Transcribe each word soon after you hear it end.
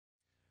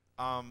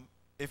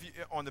if you,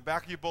 on the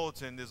back of your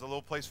bulletin, there's a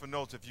little place for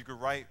notes. If you could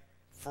write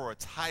for a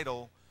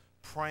title,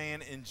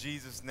 Praying in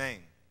Jesus'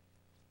 Name.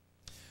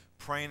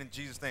 Praying in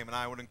Jesus' name. And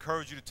I would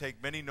encourage you to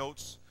take many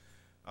notes.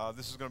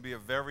 This is going to be a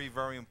very,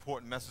 very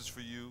important message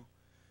for you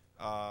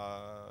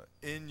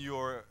in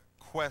your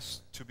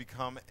quest to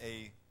become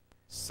a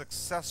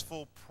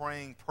successful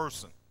praying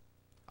person.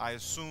 I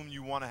assume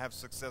you want to have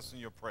success in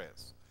your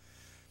prayers.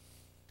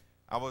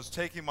 I was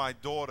taking my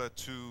daughter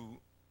to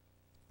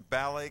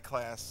ballet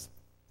class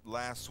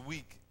last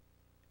week,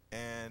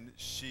 and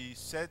she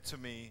said to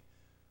me,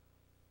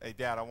 "Hey,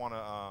 Dad, I want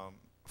to,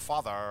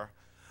 Father,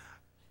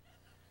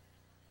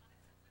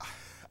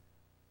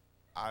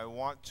 I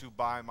want to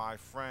buy my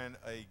friend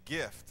a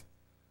gift.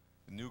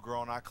 The new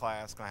girl in our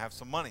class, can I have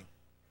some money?"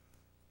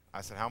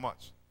 I said, "How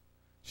much?"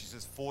 She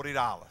says, $40.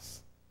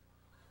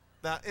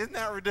 Now, isn't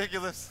that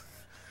ridiculous?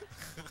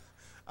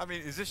 I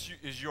mean,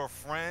 is your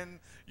friend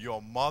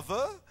your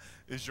mother?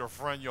 Is your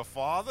friend your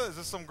father? Is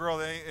this some girl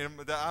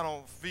that I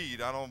don't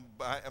feed?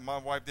 My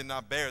wife did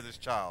not bear this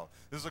child.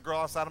 This is a girl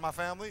outside of my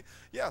family?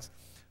 Yes.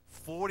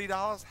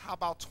 $40? How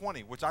about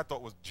 20? Which I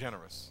thought was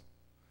generous.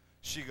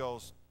 She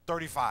goes,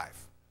 35.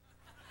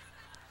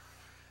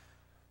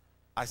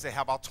 I say,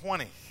 how about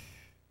 20?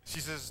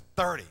 She says,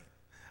 30.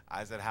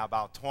 I said, how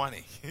about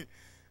 20?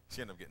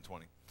 She ended up getting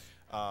 20.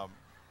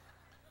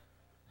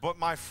 But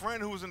my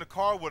friend who was in the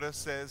car with us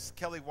says,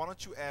 "Kelly, why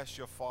don't you ask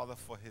your father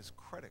for his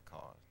credit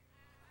card?"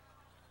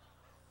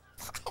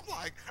 I'm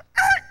like,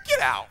 get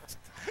out.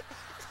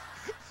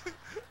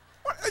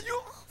 What are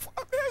you?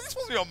 Man, you're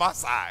supposed to be on my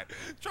side,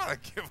 trying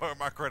to give her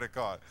my credit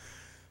card.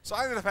 So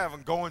I ended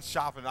up going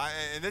shopping.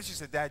 And then she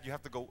said, "Dad, you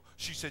have to go."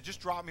 She said, "Just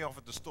drop me off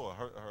at the store."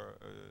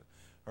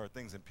 Her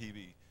things in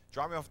PB.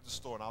 Drop me off at the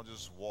store, and I'll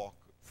just walk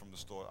from the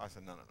store. I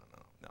said, no.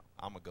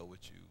 I'm going to go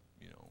with you.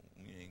 You know,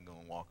 we ain't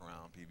going to walk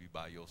around PB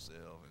by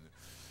yourself. And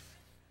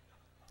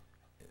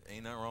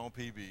ain't nothing wrong with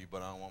PB,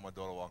 but I don't want my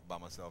daughter walking by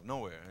myself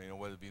nowhere. You know,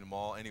 whether it be in the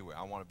mall, anywhere.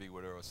 I want to be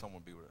with her or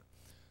someone be with her.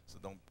 So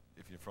don't,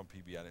 if you're from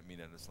PB, I didn't mean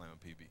that to slam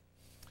PB.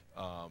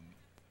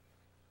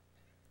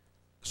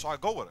 So I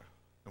go with her,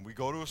 and we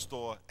go to a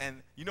store.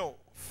 And, you know,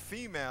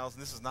 females,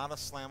 and this is not a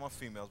slam on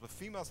females, but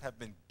females have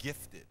been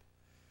gifted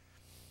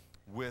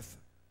with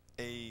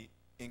a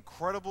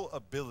incredible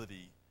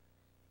ability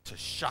to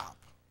shop.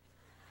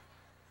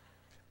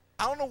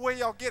 I don't know where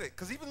y'all get it,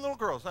 because even little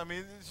girls, I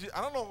mean,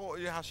 I don't know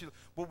how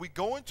but we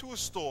go into a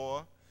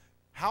store,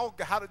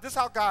 this is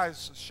how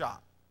guys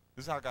shop.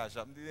 This is how guys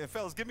shop. And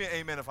fellas, give me an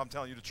amen if I'm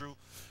telling you the truth.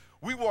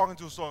 We walk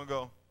into a store and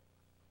go,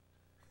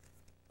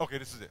 okay,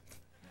 this is it.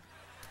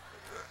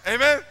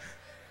 Amen?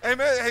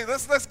 Amen? Hey,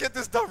 let's get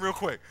this done real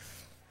quick.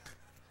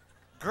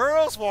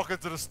 Girls walk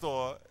into the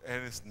store,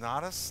 and it's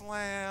not a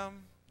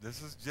slam.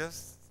 This is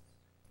just,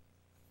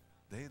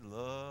 they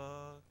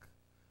look,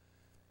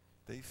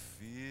 they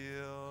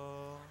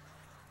feel,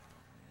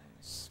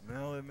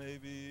 smell it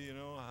maybe, you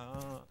know.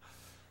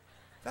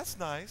 That's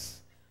nice.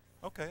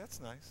 Okay,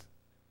 that's nice.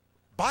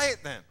 Buy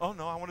it then. Oh,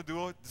 no, I want to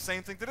do the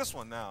same thing to this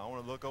one now. I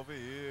want to look over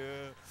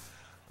here.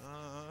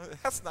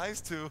 That's nice,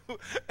 too.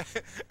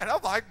 And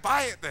I'm like,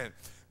 buy it then.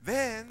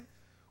 Then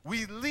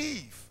we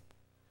leave.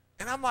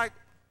 And I'm like,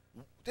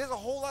 there's a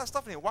whole lot of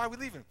stuff in here. Why are we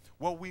leaving?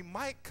 Well, we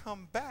might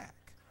come back.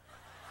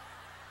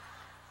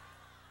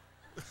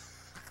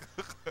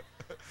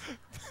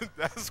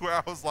 That's where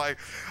I was like,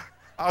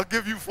 I'll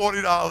give you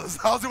 $40.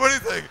 I'll do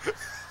anything.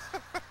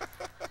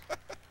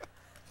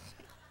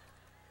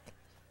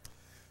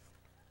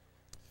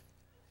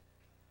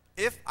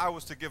 If I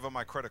was to give her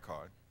my credit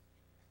card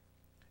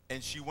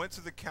and she went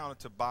to the counter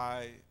to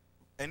buy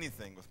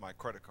anything with my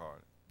credit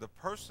card, the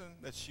person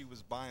that she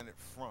was buying it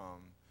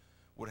from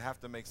would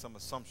have to make some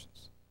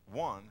assumptions.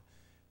 One,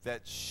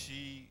 that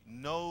she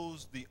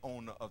knows the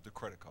owner of the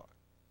credit card,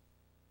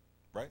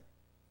 right?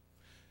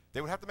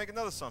 They would have to make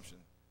another assumption,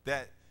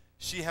 that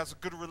she has a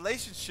good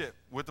relationship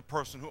with the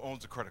person who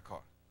owns the credit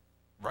card,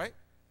 right?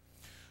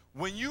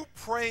 When you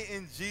pray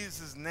in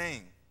Jesus'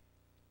 name,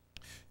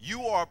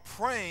 you are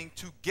praying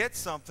to get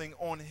something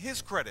on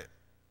his credit,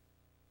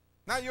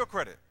 not your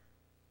credit.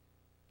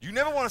 You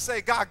never want to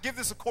say, "God, give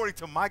this according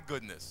to my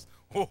goodness."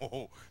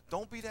 Oh,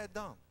 don't be that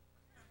dumb.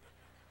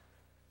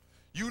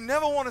 You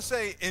never want to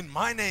say, "In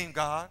my name,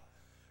 God,"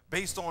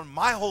 based on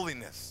my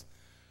holiness.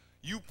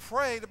 You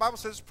pray, the Bible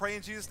says, pray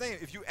in Jesus' name.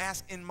 If you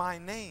ask in my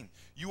name,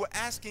 you are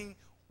asking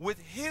with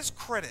his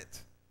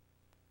credit.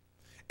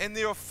 And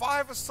there are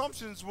 5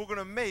 assumptions we're going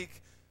to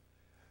make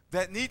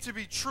that need to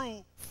be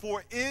true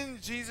for in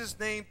Jesus'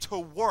 name to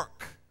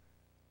work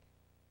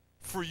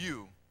for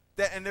you.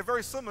 And they're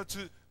very similar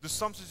to the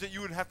assumptions that you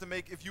would have to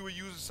make if you were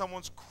using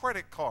someone's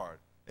credit card.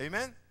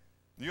 Amen?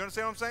 You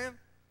understand what I'm saying?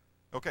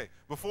 Okay,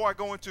 before I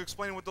go into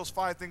explaining what those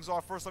 5 things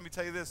are, first let me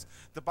tell you this.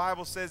 The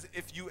Bible says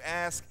if you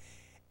ask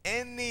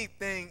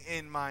anything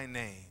in my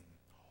name,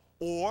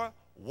 or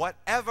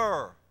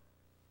whatever.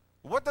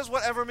 What does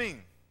whatever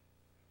mean?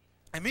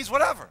 It means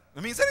whatever.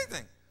 It means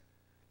anything.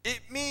 It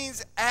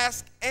means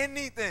ask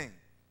anything.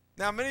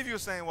 Now, many of you are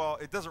saying, well,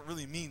 it doesn't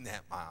really mean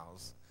that,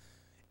 Miles.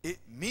 It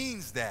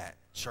means that,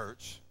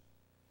 church.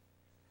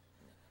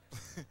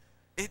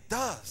 It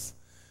does.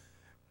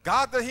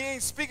 God, he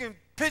ain't speaking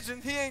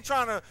pigeon. He ain't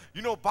trying to,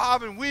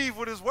 bob and weave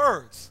with his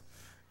words.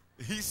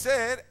 He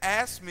said,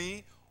 ask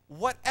me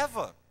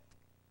whatever.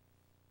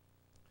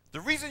 The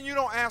reason you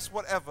don't ask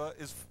whatever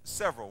is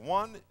several.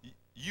 One,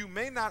 you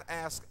may not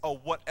ask a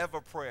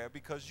whatever prayer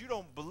because you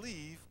don't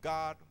believe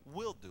God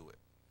will do it.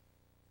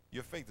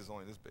 Your faith is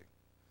only this big.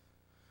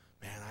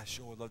 Man, I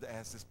sure would love to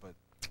ask this, but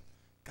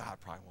God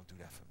probably won't do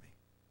that for me.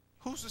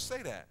 Who's to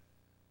say that?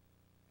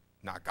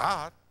 Not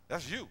God.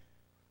 That's you.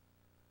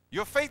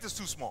 Your faith is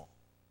too small.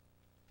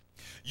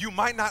 You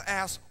might not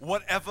ask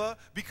whatever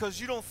because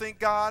you don't think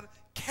God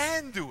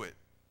can do it.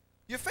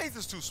 Your faith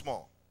is too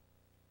small.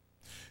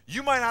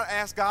 You might not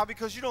ask God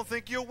because you don't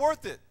think you're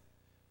worth it.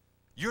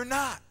 You're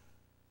not.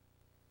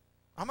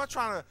 I'm not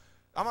trying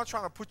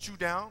to put you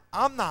down.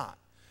 I'm not.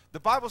 The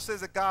Bible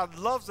says that God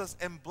loves us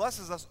and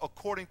blesses us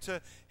according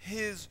to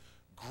his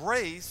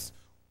grace.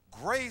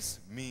 Grace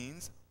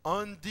means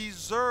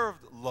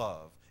undeserved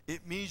love.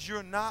 It means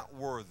you're not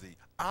worthy.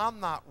 I'm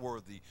not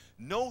worthy.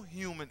 No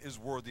human is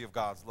worthy of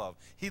God's love.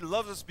 He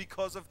loves us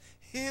because of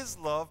his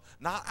love,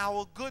 not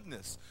our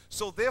goodness.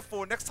 So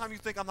therefore, next time you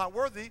think I'm not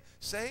worthy,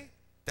 say,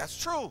 that's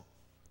true.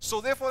 So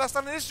therefore, that's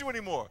not an issue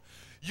anymore.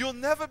 You'll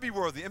never be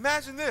worthy.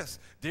 Imagine this.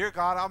 Dear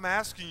God, I'm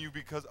asking you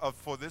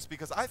for this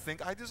because I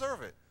think I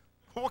deserve it.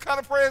 What kind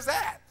of prayer is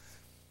that?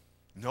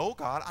 No,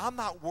 God, I'm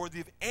not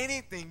worthy of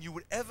anything you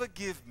would ever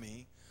give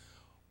me,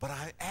 but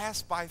I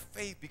ask by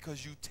faith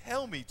because you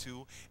tell me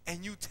to,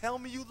 and you tell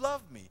me you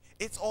love me.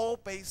 It's all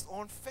based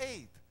on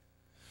faith.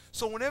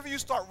 So whenever you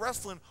start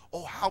wrestling,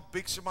 oh, how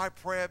big should my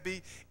prayer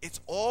be? It's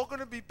all going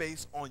to be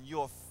based on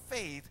your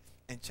faith.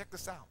 And check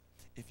this out.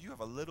 If you have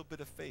a little bit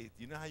of faith,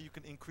 you know how you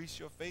can increase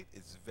your faith?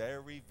 It's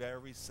very,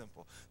 very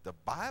simple. The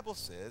Bible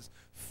says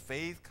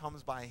faith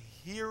comes by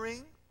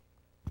hearing,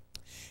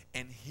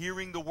 and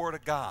hearing the word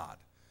of God.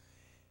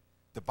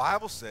 The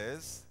Bible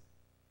says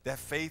that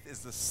faith is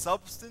the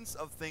substance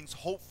of things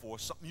hoped for,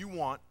 something you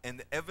want, and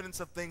the evidence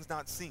of things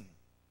not seen.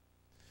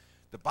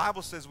 The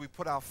Bible says we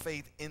put our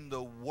faith in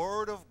the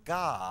word of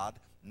God,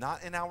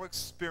 not in our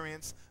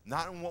experience,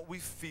 not in what we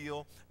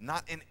feel,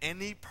 not in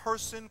any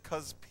person,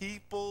 because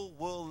people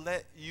will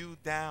let you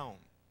down.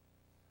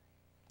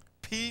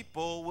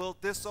 People will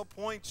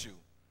disappoint you.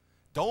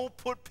 Don't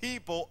put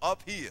people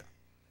up here.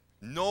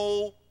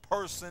 No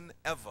person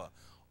ever.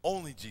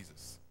 Only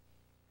Jesus.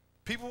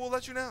 People will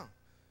let you down.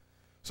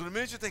 So the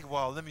minute you think,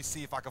 well, let me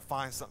see if I can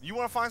find something. You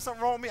want to find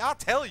something wrong with me? I'll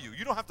tell you.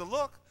 You don't have to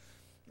look.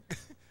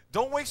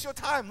 Don't waste your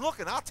time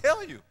looking. I'll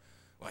tell you.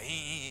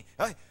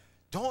 Well,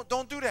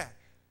 don't do that.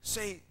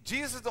 Say,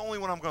 Jesus is the only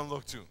one I'm going to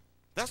look to.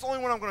 That's the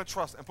only one I'm going to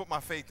trust and put my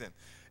faith in.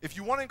 If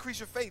you want to increase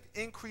your faith,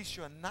 increase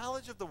your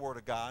knowledge of the Word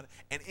of God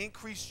and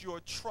increase your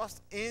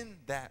trust in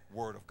that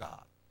Word of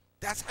God.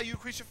 That's how you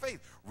increase your faith.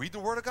 Read the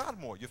Word of God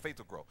more, your faith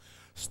will grow.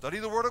 Study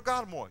the Word of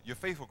God more, your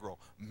faith will grow.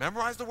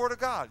 Memorize the Word of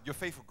God, your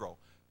faith will grow.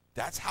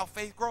 That's how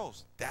faith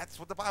grows. That's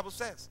what the Bible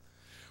says.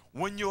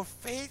 When your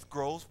faith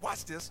grows,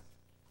 watch this.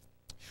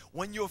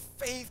 When your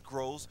faith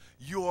grows,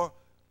 your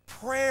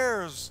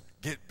prayers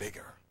get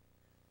bigger.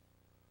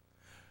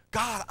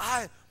 God,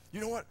 you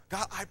know what?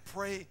 God, I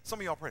pray. Some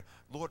of y'all pray,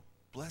 Lord,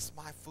 bless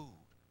my food.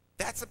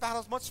 That's about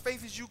as much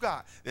faith as you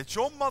got. That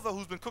your mother,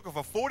 who's been cooking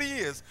for 40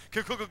 years,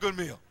 can cook a good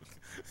meal.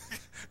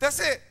 That's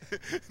it.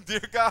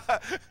 Dear God,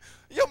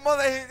 your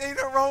mother ain't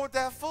nothing wrong with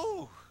that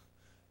food.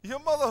 Your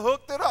mother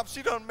hooked it up.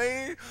 She done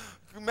made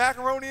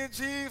macaroni and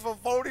cheese for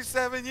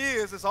 47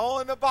 years. It's all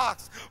in the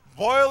box.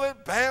 Boil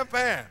it, bam,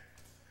 bam.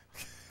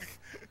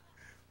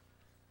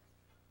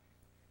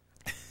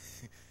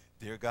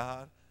 Dear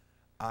God,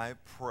 I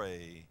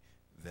pray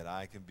that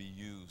I can be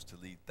used to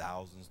lead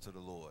thousands to the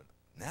Lord.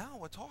 Now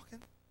we're talking.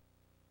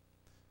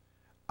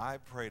 I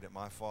pray that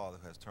my father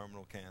who has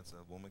terminal cancer,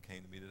 a woman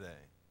came to me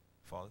today,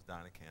 father's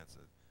dying of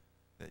cancer,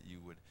 that you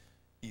would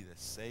either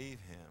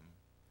save him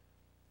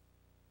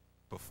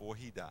before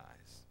he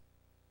dies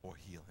or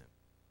heal him.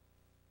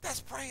 That's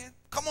praying.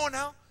 Come on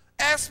now.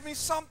 Ask me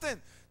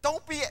something.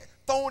 Don't be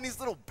throwing these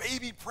little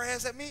baby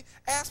prayers at me.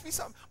 Ask me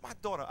something. My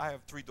daughter, I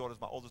have 3 daughters.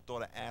 My oldest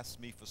daughter asks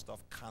me for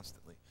stuff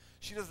constantly.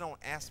 She doesn't want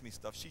to ask me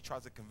stuff. She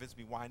tries to convince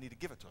me why I need to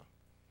give it to her.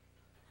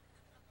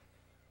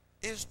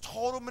 It's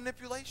total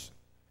manipulation.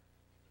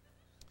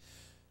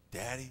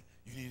 Daddy,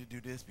 you need to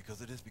do this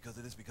because of this, because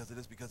of this, because of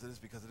this, because of this,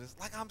 because of this.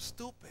 Like I'm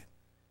stupid.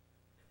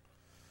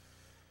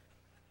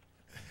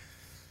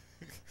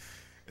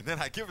 And then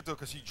I give it to her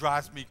because she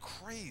drives me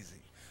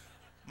crazy.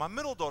 My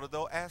middle daughter,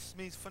 though, asks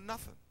me for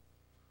nothing.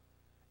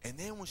 And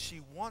then when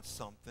she wants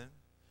something,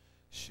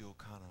 she'll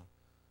kind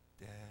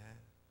of, Dad,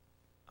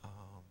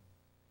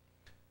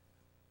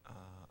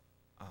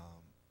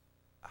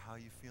 how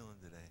you feeling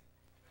today?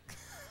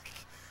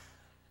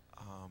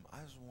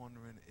 I was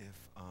wondering if,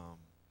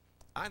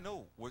 I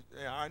know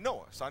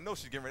her, so I know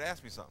she's getting ready to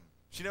ask me something.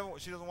 She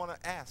doesn't want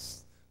to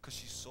ask because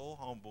she's so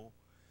humble,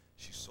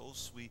 she's so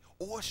sweet.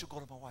 Or she'll go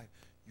to my wife,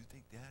 you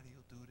think Daddy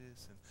will do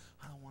this? And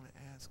I don't want to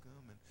ask him.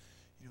 And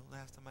you know,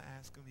 last time I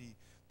asked him, he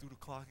threw the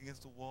clock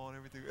against the wall and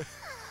everything.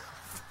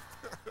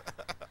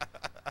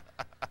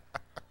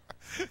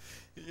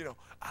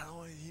 I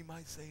don't. He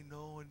might say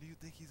no. And do you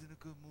think he's in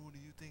a good mood? Do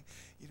you think,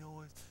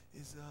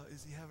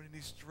 is he having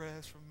any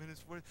stress from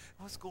minutes?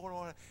 What's going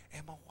on?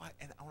 And my wife,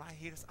 and when I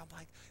hear this, I'm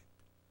like,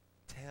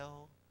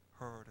 tell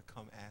her to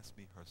come ask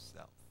me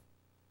herself,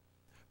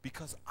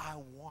 because I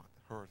want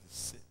her to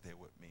sit there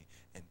with me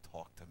and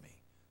talk to me.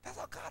 That's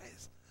how God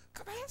is.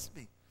 Come ask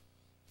me.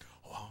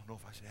 Oh, I don't know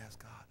if I should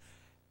ask God.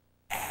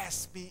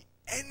 Ask me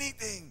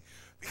anything,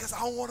 because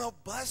I want to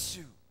bless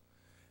you.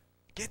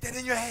 Get that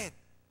in your head.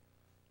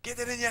 Get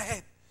that in your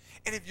head.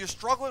 And if you're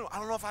struggling, I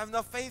don't know if I have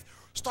enough faith,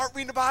 start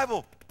reading the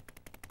Bible.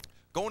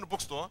 Go in the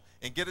bookstore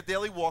and get a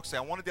daily walk. Say,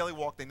 I want a daily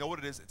walk. They know what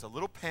it is. It's a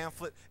little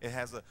pamphlet. It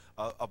has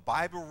a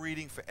Bible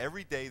reading for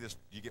every day.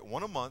 You get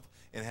one a month,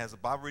 and it has a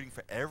Bible reading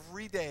for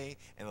every day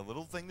and a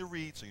little thing to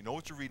read so you know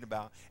what you're reading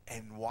about,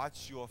 and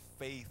watch your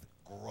faith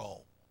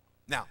grow.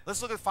 Now,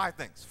 let's look at 5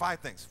 things. 5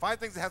 things. 5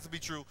 things that have to be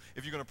true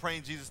if you're going to pray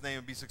in Jesus' name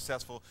and be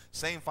successful.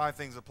 Same 5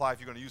 things apply if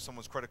you're going to use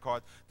someone's credit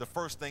card. The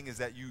first thing is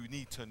that you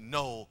need to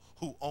know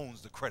who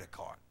owns the credit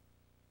card.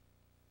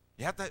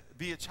 You have to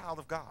be a child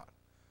of God.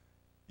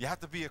 You have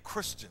to be a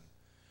Christian.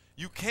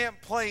 You can't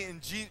pray in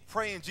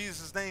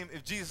Jesus' name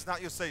if Jesus is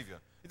not your Savior.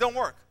 It don't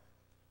work.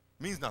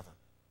 It means nothing.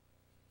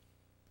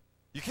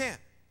 You can't.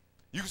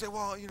 You can say,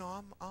 well,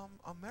 I'm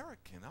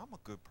American. I'm a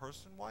good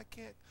person. Why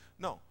can't?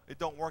 No, it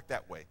don't work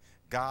that way.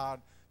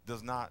 God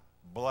does not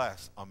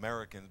bless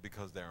Americans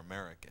because they're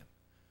American.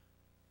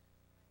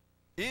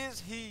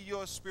 Is he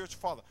your spiritual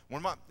father?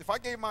 If I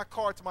gave my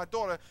card to my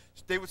daughter,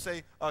 they would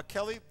say,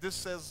 Kelly, this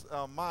says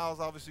Miles.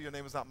 Obviously, your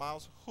name is not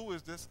Miles. Who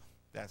is this?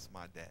 That's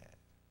my dad.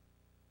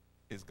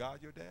 Is God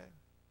your dad?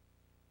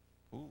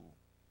 Ooh,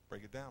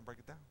 break it down, break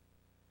it down.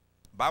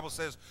 The Bible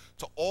says,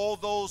 to all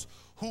those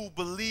who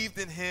believed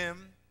in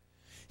him,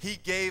 he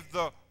gave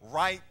the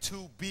right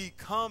to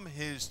become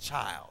his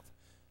child.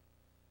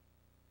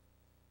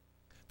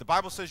 The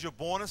Bible says you're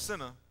born a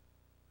sinner.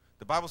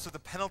 The Bible says the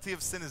penalty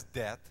of sin is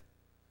death.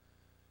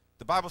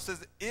 The Bible says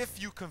that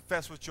if you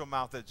confess with your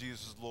mouth that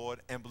Jesus is Lord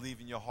and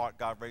believe in your heart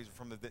God raised him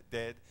from the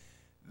dead,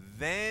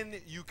 then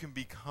you can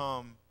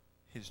become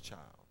his child.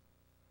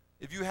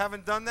 If you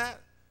haven't done that,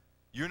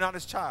 you're not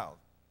his child.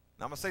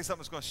 Now I'm going to say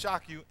something that's going to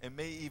shock you and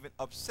may even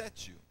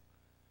upset you.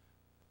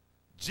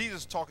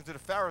 Jesus talking to the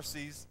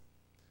Pharisees,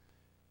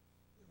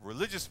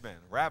 religious men,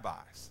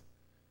 rabbis,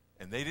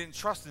 and they didn't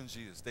trust in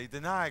Jesus. They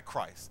denied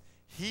Christ.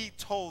 He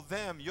told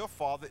them, your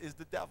father is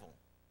the devil.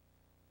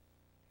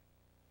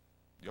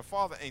 Your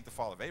father ain't the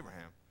father of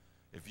Abraham.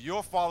 If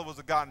your father was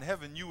a God in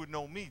heaven, you would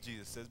know me,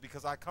 Jesus says,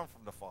 because I come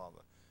from the Father.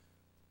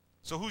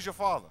 So who's your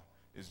father?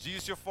 Is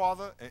Jesus your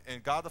father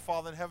and God the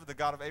Father in heaven, the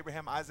God of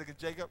Abraham, Isaac, and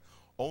Jacob,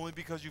 only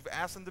because you've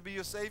asked him to be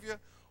your Savior?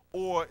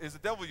 Or is the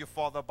devil your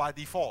father by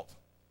default?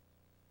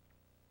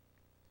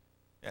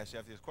 Yes, you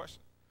have to ask this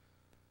question.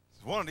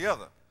 It's one or the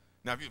other.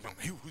 Now,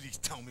 he's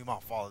telling me my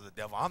father's the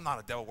devil. I'm not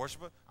a devil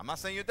worshiper. I'm not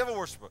saying you're a devil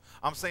worshiper.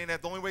 I'm saying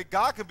that the only way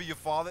God can be your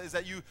father is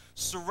that you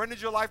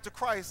surrendered your life to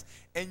Christ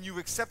and you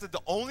accepted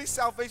the only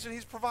salvation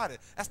he's provided.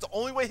 That's the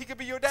only way he could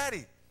be your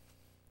daddy.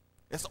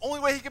 It's the only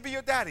way he could be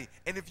your daddy.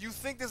 And if you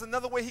think there's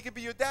another way he could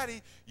be your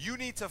daddy, you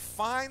need to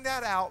find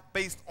that out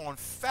based on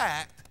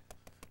fact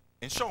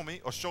and show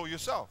me or show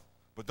yourself.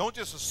 But don't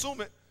just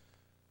assume it.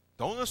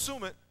 Don't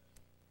assume it.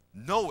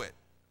 Know it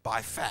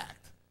by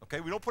fact. Okay?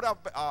 We don't put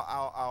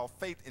our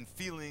faith in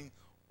feeling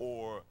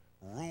or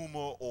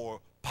rumor or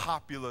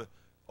popular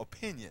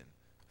opinion.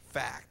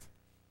 Fact.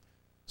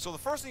 So the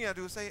first thing you got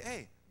to do is say,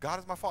 hey, God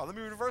is my father. Let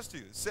me read a verse to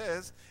you. It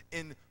says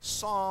in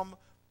Psalm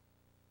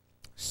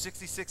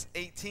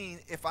 66:18,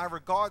 if I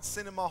regard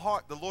sin in my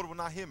heart, the Lord will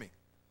not hear me.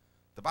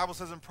 The Bible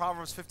says in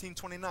Proverbs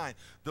 15:29,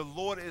 the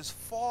Lord is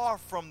far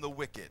from the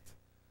wicked.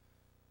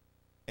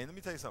 And let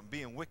me tell you something,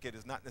 being wicked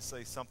is not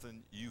necessarily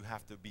something you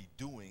have to be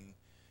doing,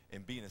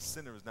 and being a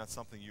sinner is not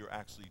something you're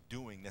actually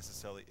doing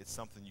necessarily. It's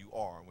something you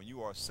are. When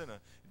you are a sinner,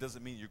 it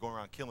doesn't mean you're going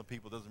around killing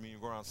people. It doesn't mean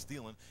you're going around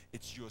stealing.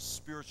 It's your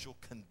spiritual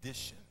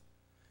condition,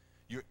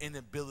 your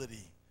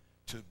inability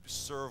to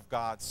serve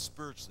God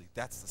spiritually.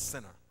 That's the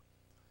sinner.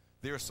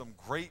 There are some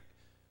great,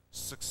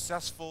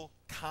 successful,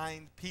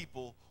 kind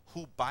people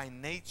who by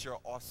nature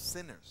are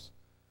sinners.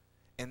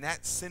 And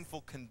that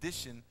sinful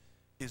condition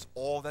is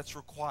all that's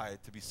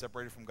required to be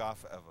separated from God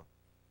forever.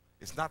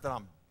 It's not that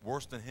I'm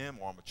worse than him,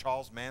 or I'm a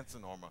Charles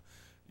Manson, or I'm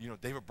a,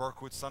 David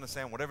Berkowitz, son of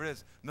Sam, whatever it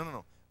is.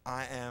 No.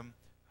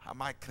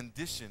 My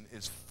condition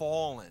is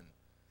fallen.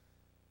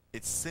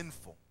 It's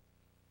sinful.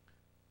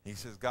 He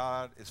says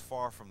God is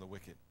far from the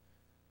wicked.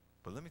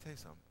 But let me tell you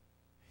something.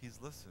 He's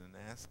listening and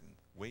asking,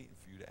 waiting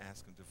for you to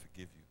ask him to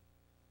forgive you.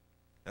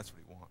 That's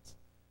what he wants.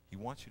 He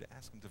wants you to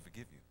ask him to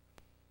forgive you.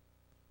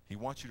 He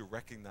wants you to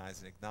recognize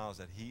and acknowledge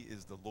that he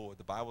is the Lord.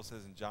 The Bible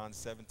says in John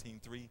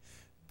 17:3,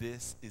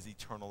 this is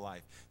eternal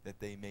life, that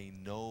they may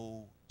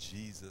know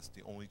Jesus,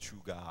 the only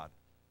true God,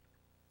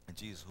 and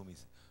Jesus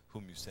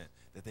whom you sent,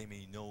 that they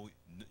may know,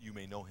 you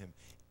may know him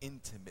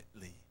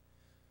intimately.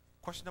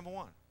 Question number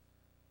 1.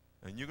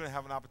 And you're going to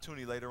have an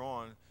opportunity later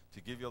on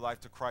to give your life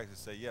to Christ and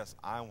say, yes,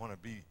 I want to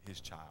be his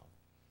child.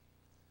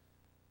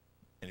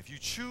 And if you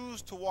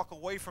choose to walk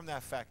away from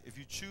that fact, if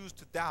you choose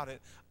to doubt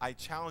it, I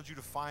challenge you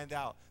to find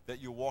out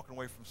that you're walking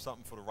away from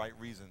something for the right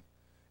reason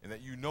and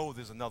that you know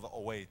there's another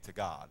way to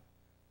God.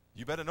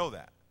 You better know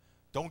that.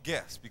 Don't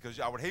guess, because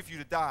I would hate for you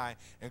to die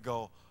and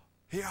go,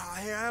 here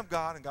I am,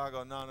 God. And God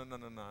go, no,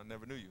 I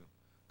never knew you.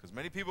 Because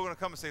many people are going to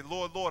come and say,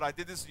 Lord, Lord, I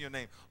did this in your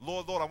name.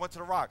 Lord, Lord, I went to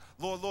the rock.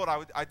 Lord, Lord,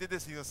 I did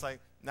this. And he's like,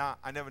 nah,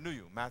 I never knew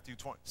you. Matthew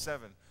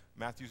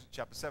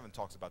chapter 7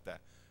 talks about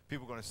that.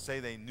 People are going to say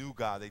they knew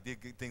God. They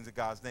did good things in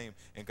God's name.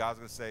 And God's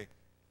going to say,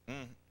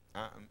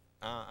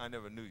 I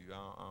never knew you.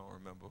 I don't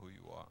remember who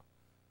you are.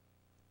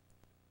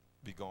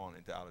 Be gone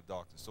into outer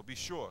darkness. So be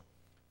sure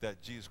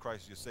that Jesus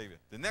Christ is your Savior.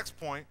 The next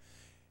point,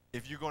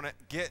 if you're going to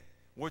get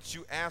what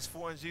you ask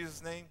for in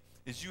Jesus' name,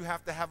 is you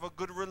have to have a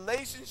good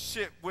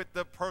relationship with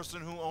the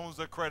person who owns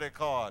the credit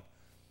card.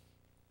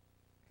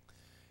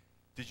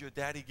 Did your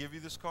daddy give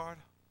you this card?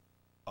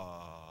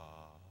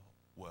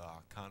 Well, I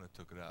kind of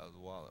took it out of his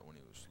wallet when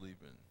he was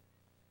sleeping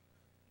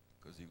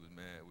because he was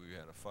mad. We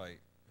had a fight,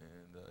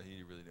 and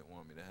he really didn't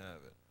want me to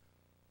have it.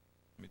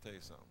 Let me tell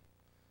you something.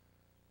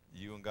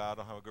 You and God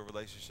don't have a good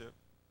relationship,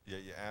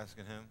 yet you're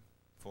asking him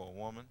for a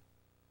woman.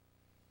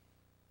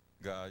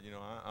 God, you know,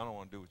 I don't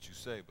want to do what you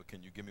say, but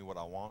can you give me what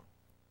I want?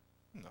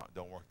 No, it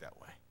don't work that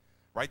way.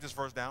 Write this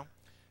verse down.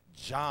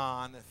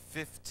 John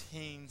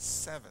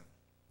 15:7.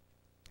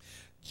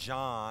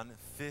 John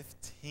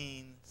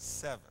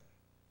 15:7.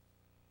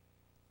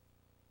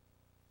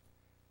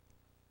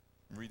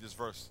 Read this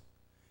verse.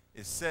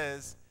 It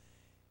says,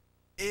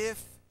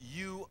 if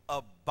you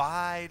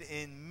abide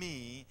in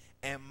me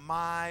and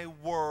my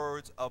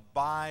words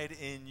abide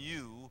in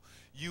you,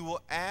 you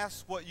will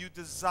ask what you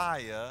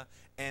desire,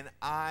 and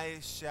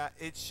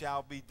it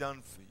shall be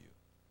done for you.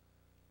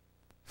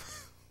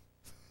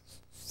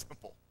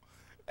 Simple.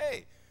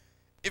 Hey,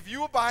 if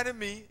you abide in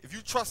me, if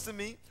you trust in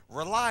me,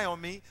 rely on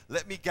me,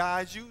 let me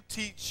guide you,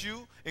 teach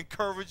you,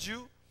 encourage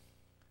you,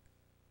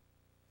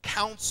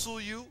 counsel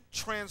you,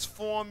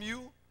 transform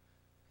you.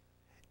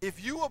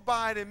 If you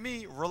abide in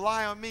me,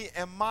 rely on me,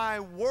 and my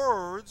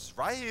words,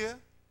 right here,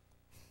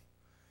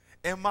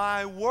 and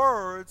my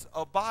words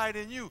abide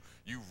in you.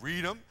 You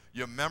read them,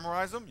 you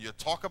memorize them, you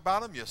talk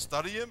about them, you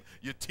study them,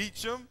 you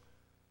teach them.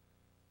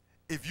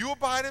 If you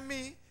abide in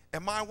me,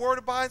 and my word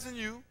abides in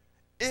you,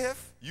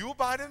 if you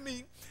abide in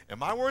me, and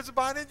my words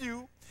abide in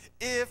you,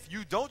 if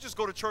you don't just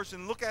go to church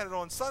and look at it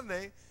on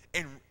Sunday,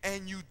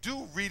 and you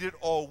do read it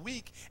all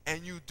week,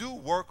 and you do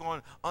work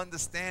on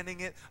understanding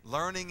it,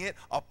 learning it,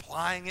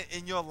 applying it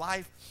in your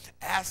life,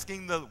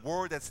 asking the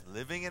word that's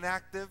living and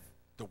active,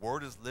 the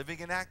word is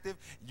living and active,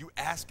 you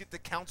ask it to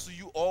counsel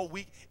you all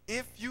week.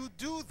 If you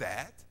do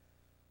that,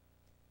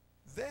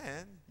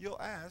 then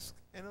you'll ask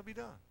and it'll be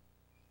done.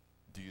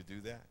 Do you do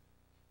that?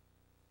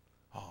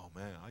 Oh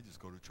man, I just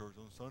go to church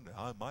on Sunday.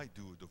 I might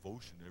do a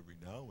devotion every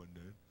now and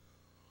then,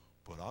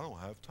 but I don't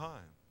have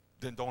time.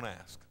 Then don't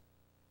ask.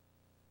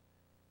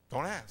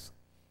 Don't ask.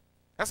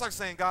 That's like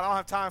saying, God, I don't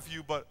have time for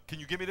you, but can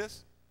you give me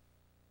this?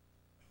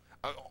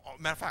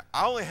 Matter of fact,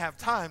 I only have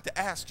time to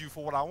ask you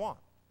for what I want.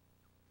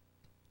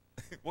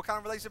 What kind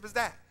of relationship is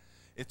that?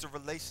 It's a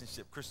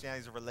relationship.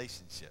 Christianity is a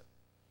relationship.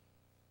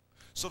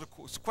 So the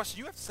question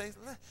you have to say is,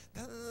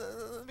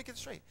 let me get it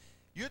straight.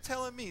 You're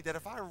telling me that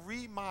if I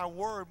read my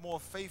word more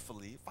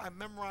faithfully, if I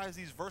memorize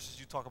these verses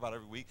you talk about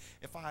every week,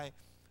 if I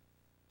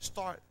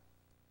start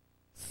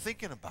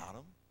thinking about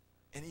them,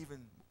 and even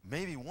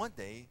maybe one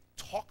day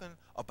talking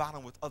about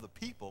them with other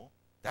people,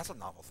 that's a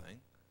novel thing.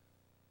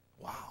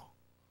 Wow.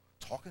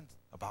 Talking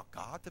about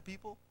God to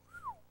people?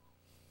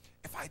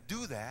 If I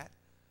do that,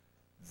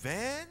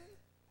 then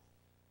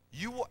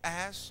you will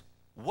ask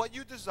what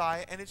you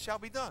desire, and it shall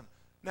be done.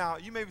 Now,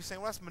 you may be saying,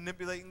 well, that's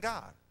manipulating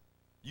God.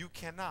 You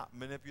cannot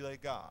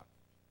manipulate God.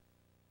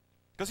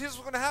 Because here's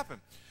what's going to happen.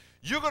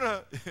 You're going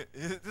to,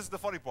 this is the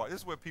funny part.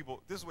 This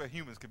is where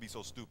humans can be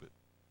so stupid.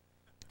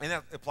 And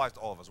that applies to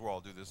all of us. We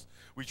all do this.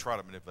 We try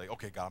to manipulate.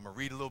 Okay, God, I'm going to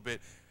read a little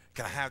bit.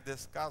 Can I have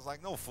this? God's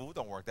like, no, fool,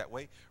 don't work that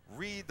way.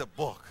 Read the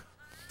book.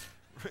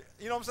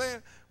 You know what I'm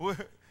saying?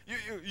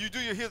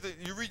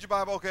 You read your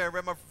Bible. Okay, I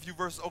read my few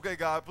verses. Okay,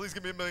 God, please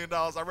give me $1 million.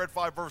 I read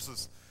 5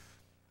 verses.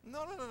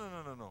 No.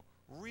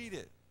 Read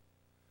it.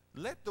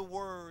 Let the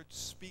word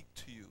speak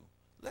to you.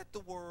 Let the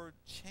word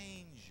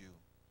change you.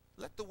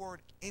 Let the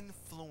word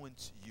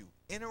influence you.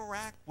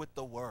 Interact with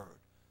the word.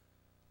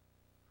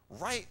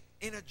 Write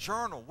in a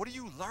journal. What are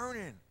you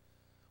learning?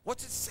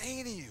 What's it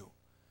saying to you?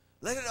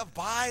 Let it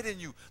abide in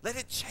you. Let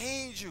it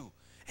change you.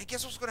 And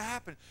guess what's going to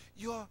happen?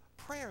 Your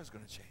prayer is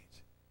going to change.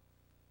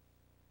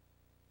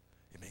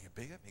 You make it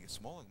bigger, make it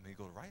smaller, make it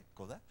go right,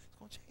 go left. It's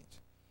going to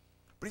change.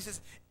 But he says,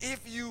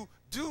 if you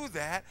do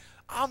that,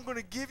 I'm going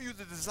to give you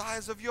the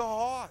desires of your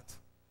heart.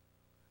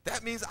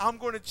 That means I'm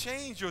going to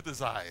change your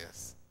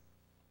desires.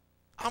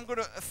 I'm going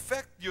to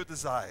affect your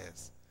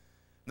desires.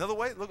 Another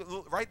way,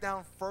 write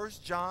down 1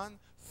 John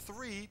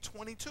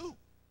 3:22.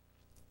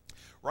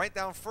 Write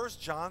down 1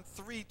 John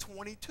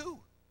 3:22.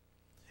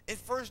 In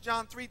 1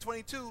 John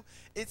 3:22,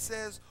 it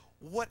says,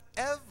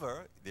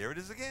 whatever, there it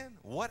is again,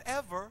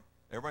 whatever,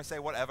 everybody say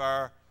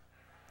whatever,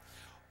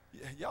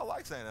 Y'all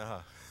like saying that,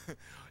 huh?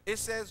 It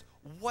says,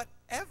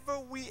 whatever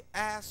we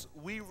ask,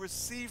 we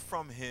receive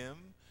from him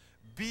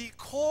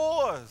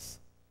because,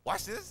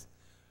 watch this,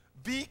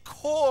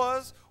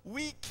 because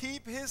we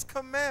keep his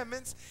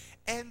commandments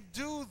and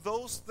do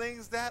those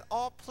things that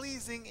are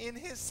pleasing in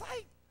his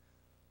sight.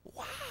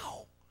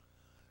 Wow.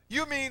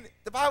 You mean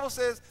the Bible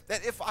says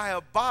that if I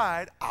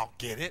abide, I'll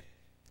get it.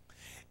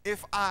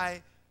 If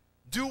I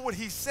do what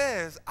he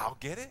says, I'll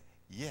get it?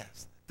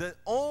 Yes. The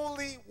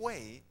only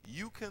way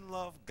you can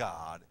love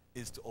God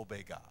is to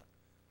obey God.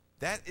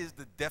 That is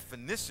the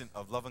definition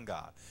of loving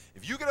God.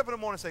 If you get up in the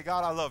morning and say,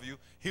 God, I love you,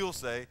 he'll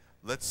say,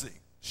 let's see,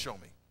 show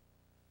me.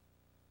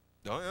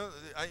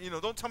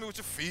 Don't tell me what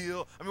you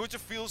feel. I mean, what you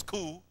feel is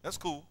cool. That's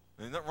cool.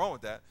 There's nothing wrong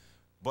with that.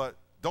 But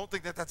don't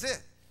think that that's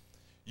it.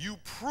 You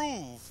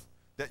prove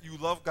that you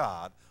love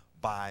God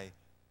by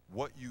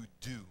what you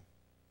do.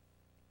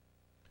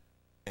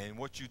 And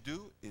what you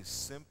do is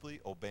simply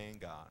obeying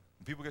God.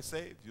 When people get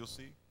saved, you'll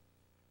see.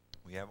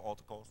 We have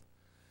altar calls.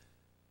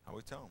 I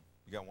would tell them,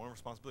 you got one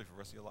responsibility for the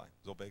rest of your life,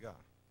 is obey God.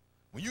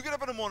 When you get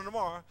up in the morning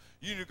tomorrow,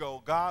 you need to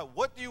go, God,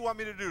 what do you want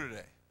me to do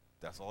today?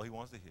 That's all he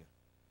wants to hear.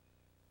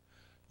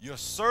 Your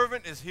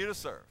servant is here to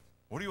serve.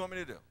 What do you want me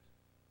to do?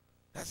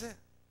 That's it.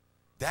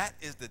 That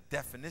is the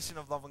definition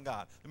of loving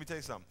God. Let me tell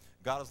you something.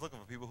 God is looking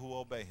for people who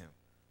obey him.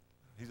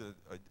 He said,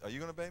 are you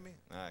going to obey me?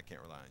 Nah, I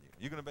can't rely on you.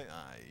 You going to obey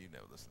me? You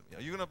never listen to me.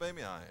 Are you going to obey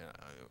me?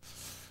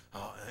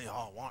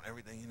 Y'all want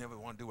everything. You never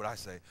want to do what I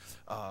say.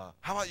 How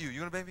about you? You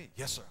going to obey me?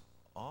 Yes, sir.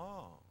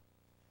 Oh.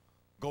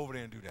 Go over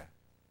there and do that.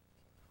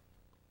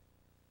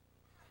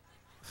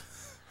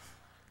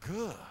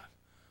 Good.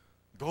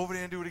 Go over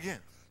there and do it again.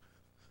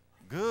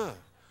 Good.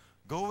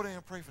 Go over there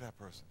and pray for that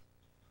person.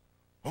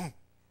 Boom.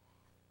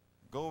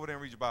 Go over there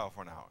and read your Bible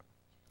for an hour.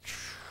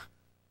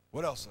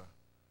 What else, sir?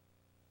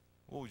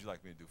 What would you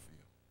like me to do for you?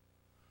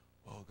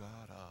 Oh,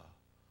 God, I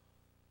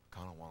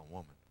kind of want a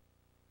woman.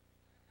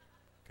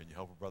 Can you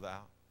help a brother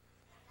out?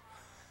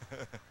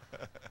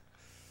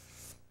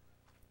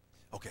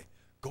 Okay,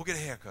 go get a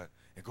haircut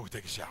and go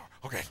take a shower.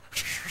 Okay.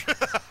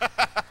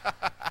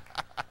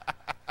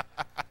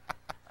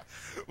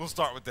 We'll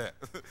start with that,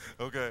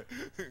 okay?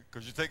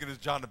 Because you're taking this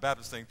John the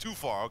Baptist thing too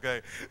far,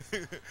 okay?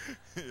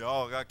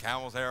 Y'all got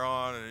camel's hair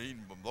on and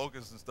eating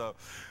locusts and stuff.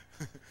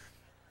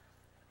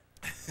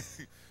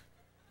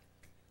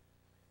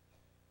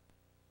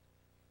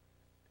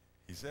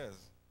 He says,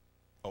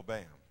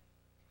 obey him.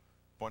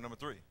 Point number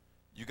 3,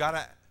 you got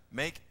to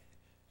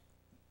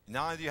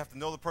not only do you have to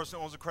know the person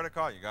who owns a credit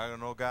card, you got to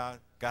know God,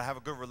 got to have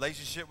a good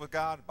relationship with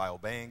God by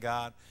obeying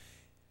God.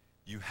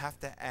 You have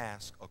to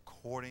ask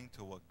according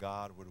to what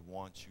God would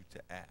want you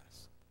to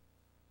ask.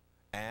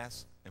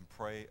 Ask and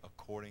pray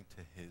according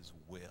to his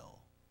will.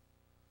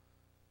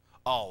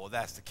 Oh, well,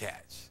 that's the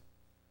catch.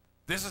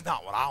 This is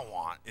not what I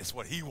want. It's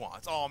what he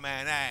wants. Oh,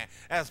 man,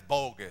 that's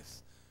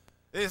bogus.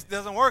 This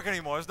doesn't work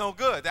anymore. It's no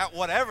good. That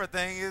whatever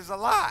thing is a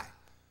lie.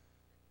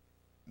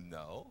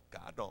 No,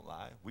 God don't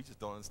lie. We just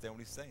don't understand what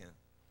he's saying.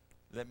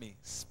 Let me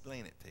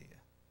explain it to you.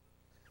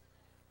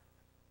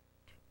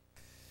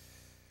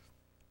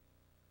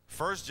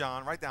 1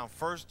 John, write down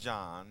 1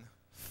 John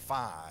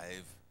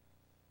 5,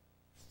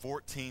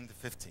 14 to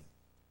 15.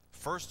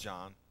 1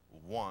 John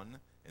 1,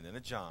 and then a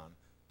John,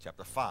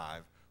 chapter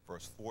 5,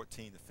 verse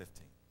 14 to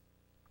 15.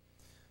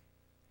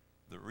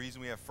 The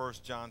reason we have 1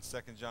 John,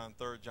 2 John,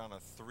 3 John are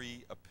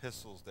 3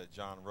 epistles that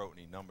John wrote, and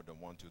he numbered them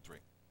 1, 2, 3.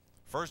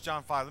 1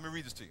 John 5, let me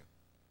read this to you.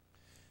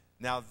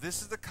 Now,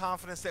 this is the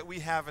confidence that we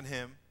have in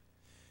him,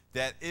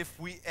 that if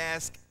we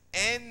ask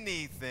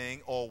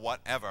anything or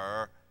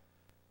whatever,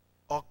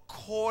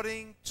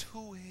 according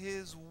to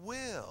his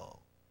will,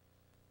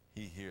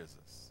 he hears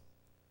us.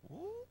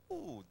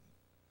 Ooh.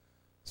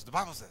 So the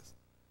Bible says.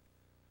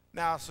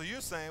 Now, so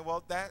you're saying,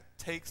 well, that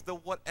takes the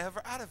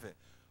whatever out of it.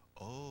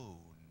 Oh,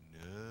 no.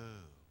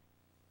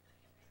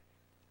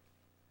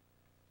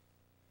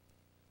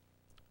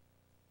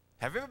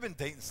 Have you ever been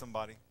dating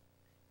somebody?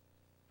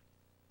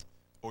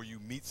 Or you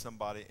meet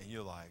somebody and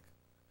you're like,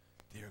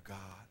 dear God,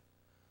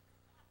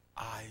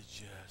 I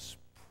just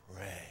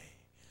pray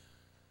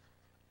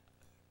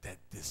that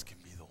this can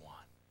be the one.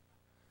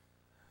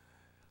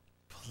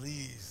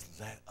 Please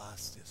let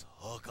us just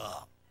hook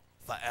up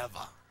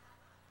forever.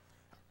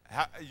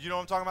 You know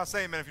what I'm talking about?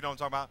 Say amen if you know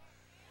what I'm talking about.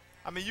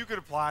 I mean, you could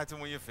apply it to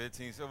when you're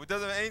 15. So it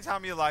doesn't, any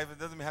time in your life, it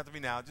doesn't have to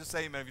be now. Just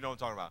say amen if you know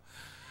what I'm talking about.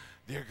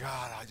 Dear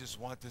God, I just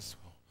want this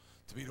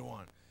to be the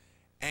one.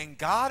 And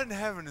God in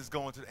heaven is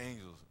going to the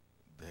angels.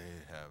 They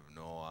have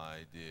no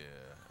idea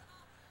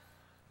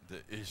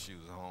the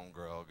issues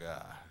homegirl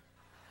got.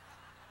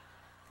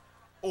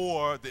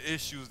 Or the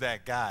issues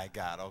that guy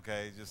got,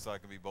 okay? Just so I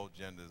can be both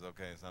genders,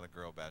 okay? It's not a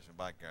girl bashing,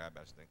 but guy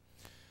bashing thing.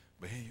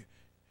 But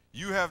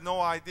you have no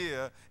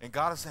idea, and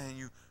God is saying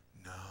you,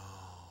 no.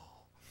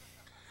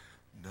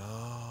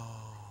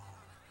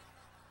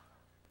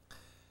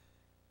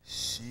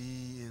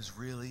 She is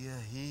really a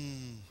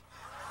he.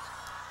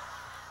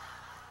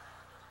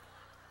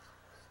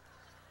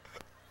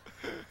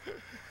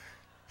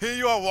 Here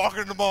you are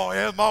walking in the mall.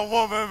 Here's my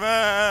woman,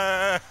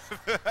 man.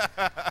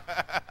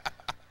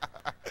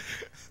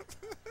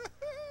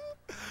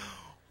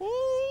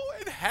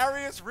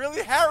 Harriet's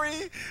really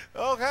Harry,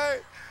 okay?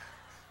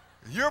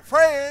 You're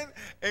praying,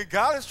 and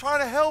God is trying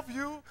to help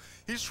you.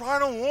 He's trying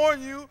to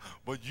warn you,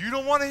 but you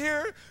don't want to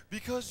hear it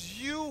because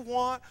you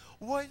want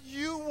what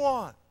you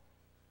want.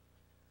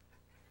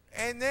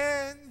 And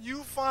then you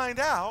find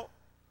out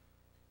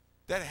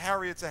that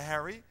Harriet's a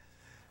Harry,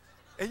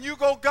 and you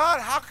go,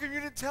 God, how come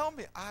you didn't tell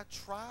me? I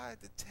tried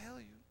to tell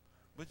you,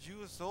 but you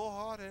were so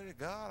hard-headed.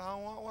 God, I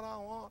want what I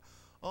want.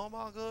 Oh,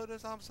 my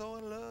goodness, I'm so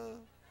in love.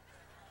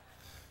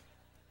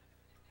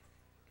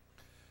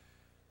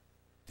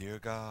 Dear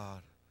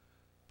God,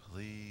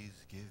 please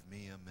give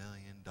me $1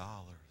 million.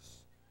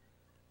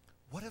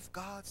 What if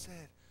God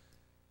said,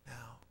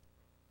 now,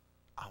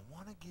 I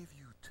want to give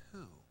you 2.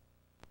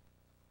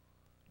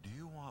 Do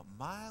you want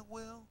my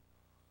will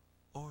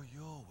or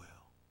your will?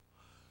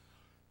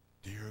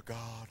 Dear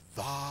God,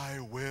 thy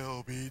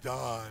will be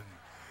done.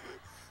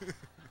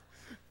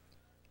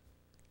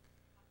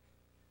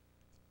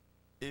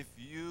 If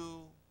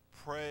you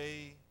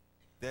pray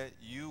that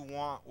you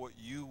want what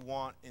you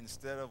want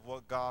instead of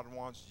what God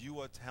wants,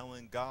 you are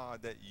telling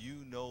God that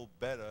you know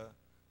better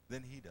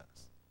than he does.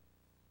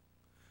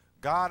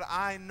 God,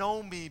 I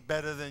know me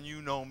better than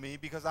you know me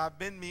because I've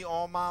been me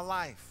all my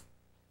life.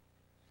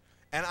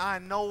 And I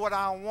know what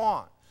I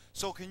want.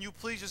 So can you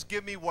please just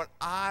give me what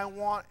I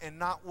want and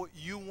not what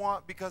you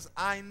want, because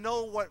I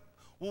know what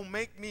will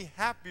make me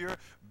happier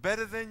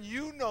better than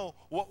you know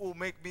what will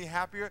make me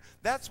happier.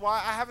 That's why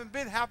I haven't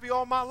been happy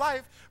all my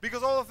life,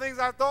 because all the things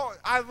I thought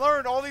I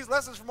learned, all these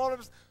lessons from all of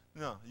this,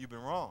 no, you've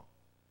been wrong.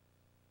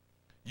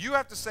 You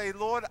have to say,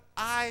 Lord,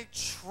 I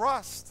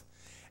trust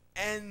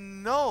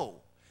and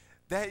know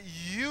that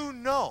you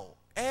know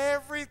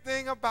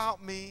everything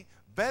about me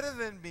better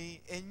than me,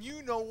 and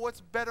you know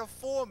what's better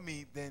for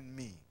me than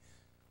me.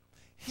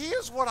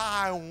 Here's what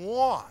I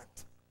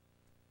want,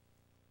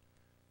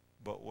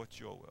 but what's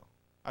your will?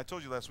 I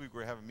told you last week we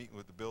were having a meeting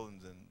with the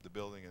buildings and the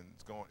building, and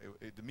it's going.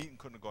 The meeting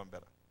couldn't have gone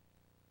better.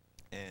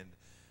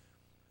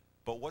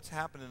 But what's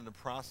happened in the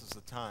process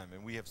of time,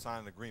 and we have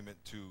signed an agreement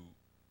to.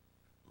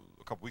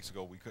 A couple weeks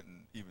ago, we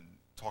couldn't even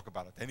talk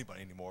about it to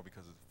anybody anymore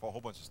because of a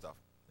whole bunch of stuff,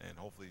 and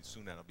hopefully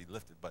soon that'll be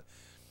lifted. But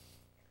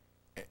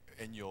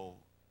and you'll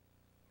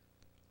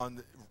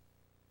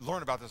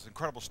learn about this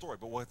incredible story.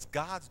 But what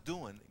God's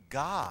doing,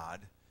 I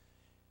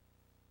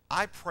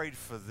prayed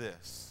for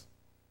this.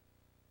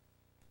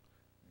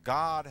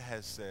 God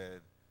has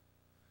said,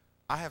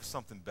 I have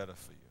something better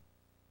for you.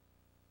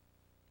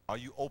 Are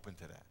you open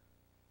to that?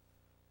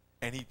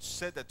 And he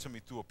said that to me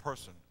through a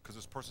person, because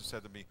this person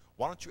said to me,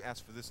 why don't you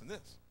ask for this and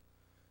this?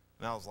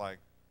 And I was like,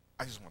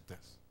 I just want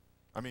this.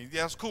 I mean,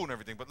 yeah, it's cool and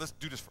everything, but let's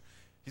do this.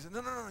 He said,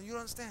 no, you don't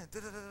understand.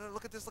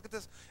 Look at this, look at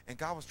this. And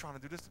God was trying to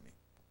do this to me.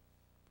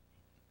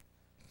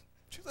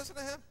 Did you listen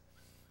to him?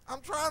 I'm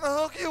trying to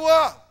hook you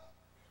up.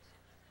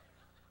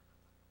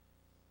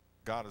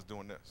 God is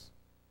doing this.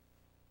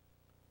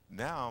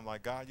 Now I'm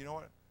like, God, you know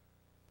what?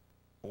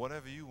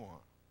 Whatever you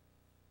want.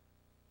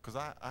 Because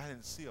I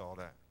didn't see all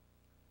that.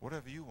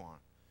 Whatever you want.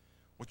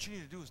 What you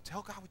need to do is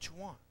tell God what you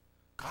want.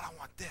 God, I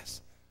want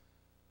this.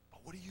 But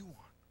what do you want?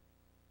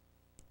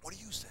 What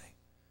do you say?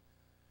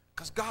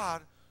 Because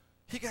God,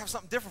 he can have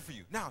something different for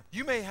you. Now,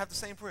 you may have the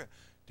same prayer.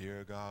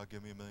 Dear God,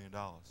 give me $1 million.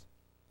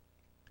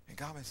 And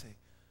God may say,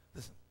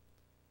 listen,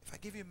 if I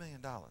give you $1 million,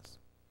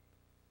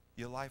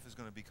 your life is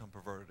going to become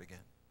perverted again.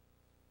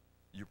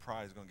 Your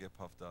pride is going to get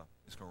puffed up.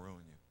 It's going to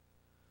ruin you.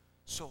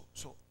 So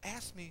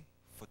ask me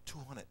for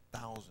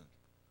 $200,000.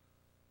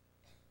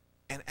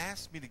 And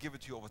ask me to give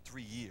it to you over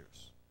 3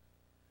 years.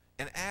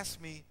 And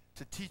ask me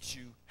to teach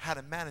you how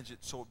to manage it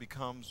so it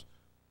becomes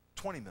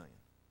 $20 million.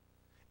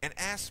 And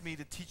ask me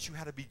to teach you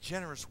how to be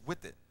generous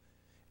with it.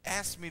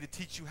 Ask me to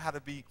teach you how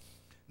to be,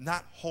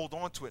 not hold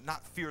on to it,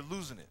 not fear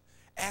losing it.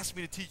 Ask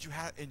me to teach you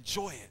how to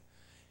enjoy it.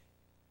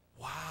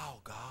 Wow,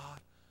 God.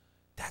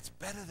 That's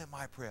better than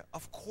my prayer.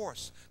 Of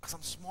course, because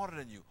I'm smarter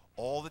than you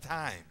all the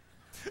time.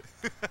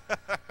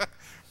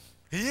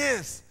 He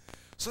is.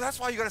 So that's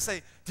why you got to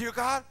say, dear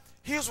God,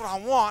 here's what I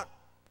want.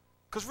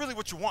 Because really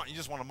what you want, you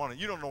just want the money.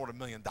 You don't know what $1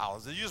 million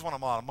is. You just want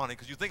a lot of money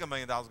because you think $1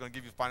 million is going to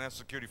give you financial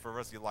security for the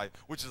rest of your life,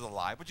 which is a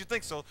lie. But you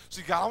think so.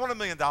 So you got, I want $1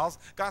 million.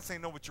 God's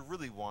saying, no, what you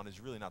really want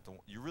is really not the,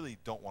 you really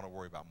don't want to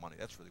worry about money.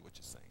 That's really what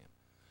you're saying.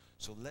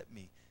 So let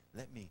me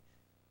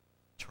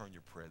turn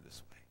your prayer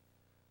this way.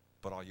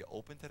 But are you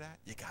open to that?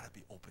 You got to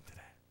be open to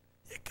that.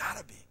 You got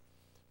to be.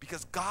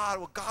 Because God,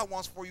 what God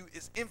wants for you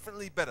is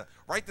infinitely better.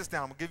 Write this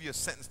down. I'm going to give you a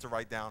sentence to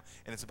write down,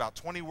 and it's about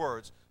 20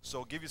 words,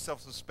 so give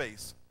yourself some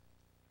space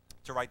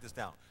to write this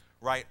down.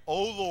 Write,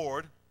 O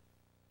Lord,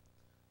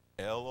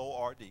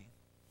 L-O-R-D,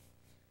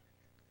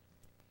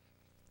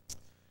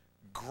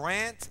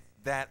 grant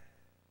that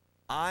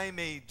I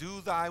may do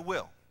thy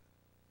will.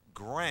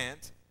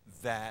 Grant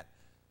that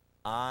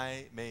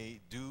I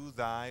may do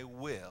thy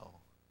will.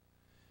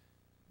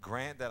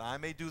 Grant that I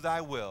may do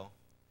thy will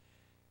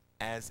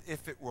as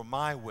if it were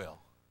my will.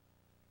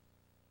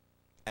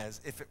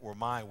 As if it were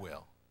my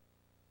will.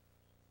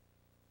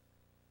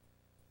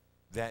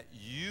 That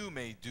you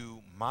may do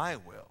my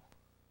will.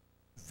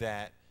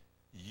 That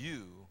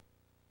you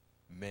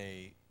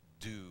may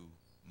do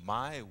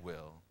my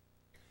will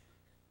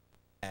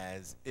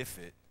as if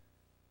it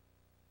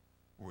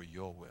were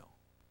your will.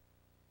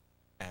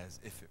 As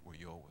if it were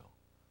your will.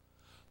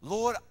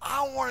 Lord,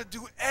 I want to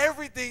do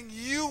everything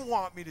you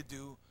want me to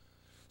do,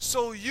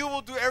 so you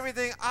will do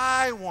everything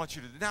I want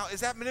you to do. Now,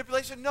 is that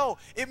manipulation? No.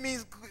 It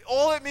means,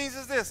 all it means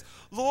is this.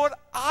 Lord,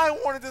 I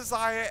want to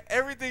desire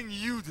everything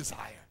you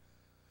desire.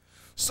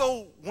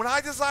 So when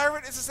I desire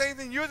it, it's the same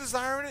thing you're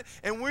desiring it,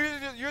 and when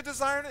you're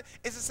desiring it,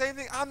 it's the same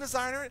thing I'm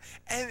desiring it,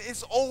 and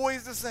it's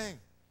always the same.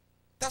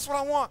 That's what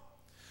I want.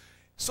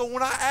 So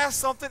when I ask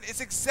something,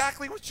 it's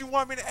exactly what you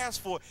want me to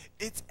ask for.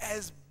 It's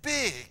as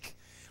big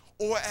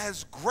or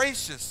as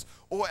gracious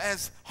or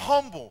as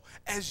humble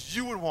as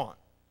you would want.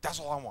 That's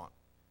all I want.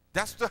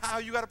 That's how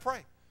you got to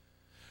pray.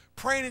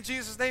 Praying in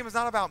Jesus' name is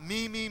not about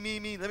me.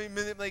 Let me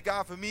manipulate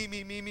God for me.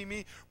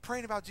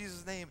 Praying about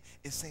Jesus' name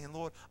is saying,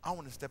 Lord, I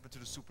want to step into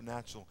the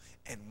supernatural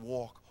and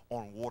walk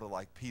on water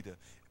like Peter,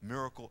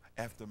 miracle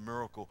after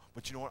miracle.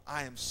 But you know what?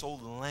 I am so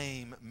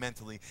lame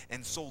mentally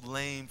and so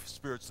lame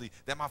spiritually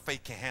that my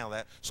faith can't handle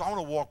that. So I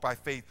want to walk by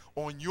faith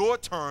on your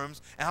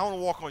terms, and I want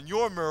to walk on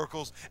your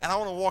miracles, and I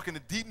want to walk in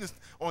the deepness,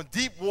 on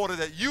deep water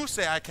that you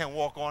say I can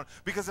walk on,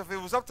 because if it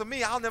was up to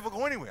me, I'll never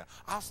go anywhere.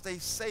 I'll stay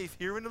safe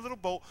here in the little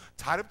boat,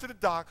 tied up to the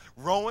dock,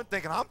 rowing,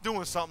 thinking I'm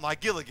doing something like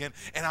Gilligan,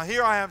 and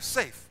here I am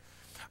safe.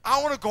 I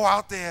want to go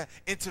out there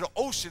into the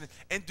ocean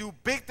and do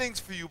big things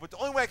for you, but the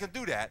only way I can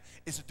do that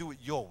is to do it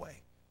your way.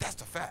 That's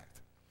the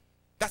fact.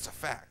 That's a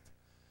fact.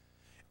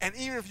 And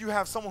even if you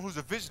have someone who's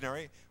a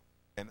visionary,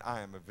 and I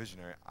am a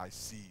visionary, I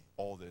see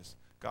all this.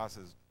 God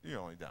says,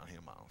 you're only down here,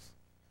 Miles.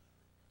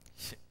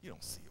 You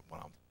don't see what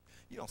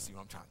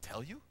I'm trying to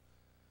tell you.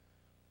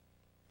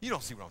 You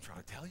don't see what I'm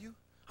trying to tell you.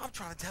 I'm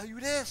trying to tell you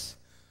this.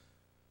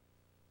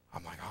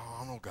 I'm like, oh,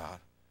 I don't know, God.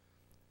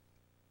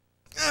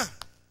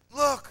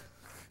 Look.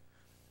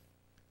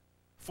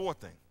 Fourth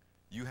thing,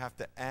 you have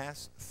to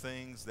ask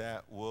things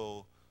that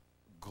will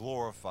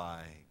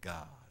glorify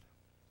God.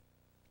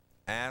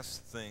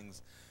 Ask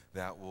things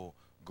that will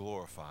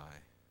glorify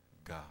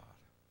God.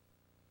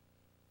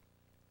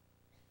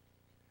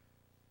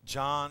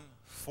 John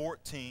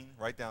 14,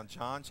 write down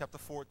John chapter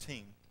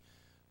 14,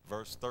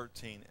 verse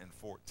 13 and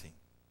 14.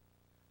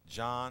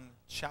 John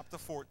chapter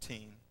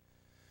 14,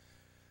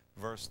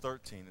 verse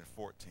 13 and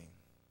 14.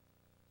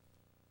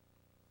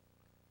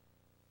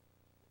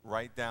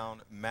 Write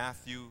down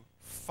Matthew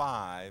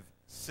 5:16.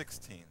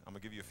 I'm going to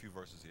give you a few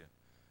verses here.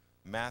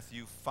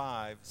 Matthew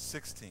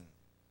 5:16.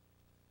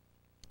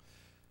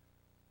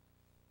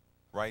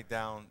 Write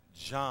down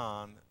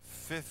John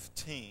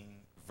 15,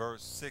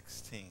 verse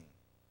 16.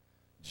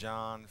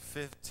 John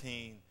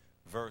 15,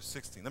 verse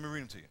 16. Let me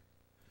read them to you.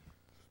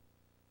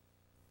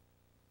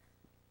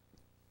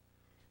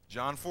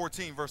 John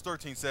 14, verse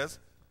 13 says,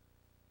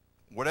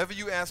 whatever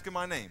you ask in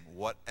my name,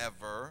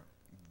 whatever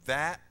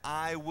that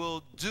I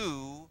will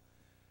do,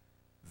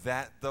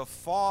 that the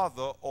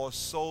Father, or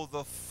so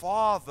the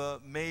Father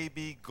may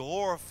be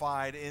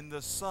glorified in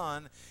the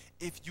Son.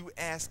 If you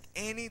ask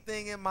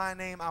anything in my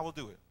name, I will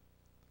do it.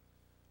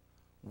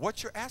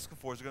 What you're asking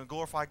for, is it going to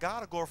glorify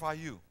God or glorify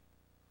you?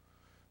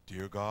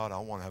 Dear God, I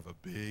want to have a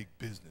big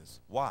business.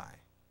 Why?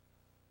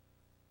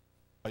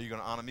 Are you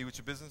going to honor me with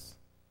your business?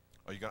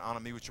 Are you going to honor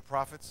me with your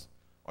profits?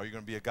 Are you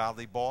going to be a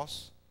godly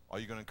boss? Are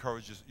you going to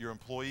encourage your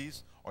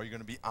employees? Are you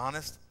going to be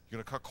honest? You're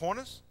going to cut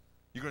corners?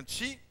 You're going to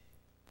cheat?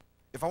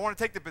 If I want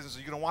to take the business, are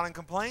you going to whine and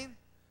complain?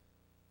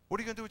 What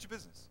are you going to do with your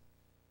business?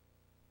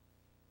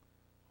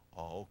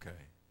 Oh, okay.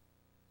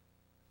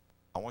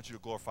 I want you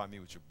to glorify me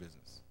with your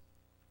business.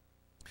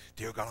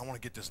 Dear God, I want to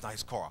get this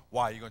nice car.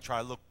 Why? Are you going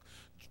to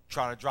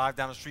try to drive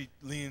down the street,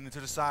 leaning to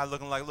the side,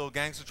 looking like a little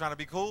gangster trying to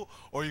be cool?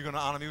 Or are you going to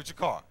honor me with your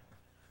car?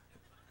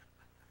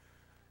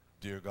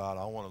 Dear God,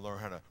 I want to learn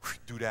how to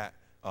do that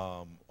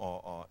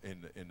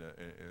in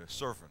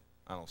surfing.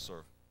 I don't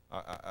surf.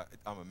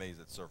 I'm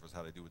amazed at surfers,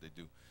 how they do what they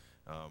do.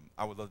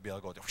 I would love to be able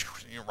to go there,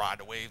 and ride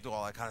the wave, do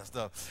all that kind of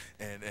stuff.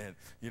 And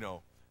you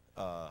know,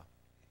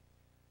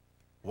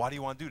 why do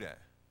you want to do that?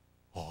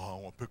 Oh,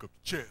 I want to pick up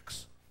the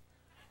chicks.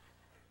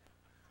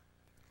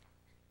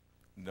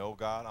 No,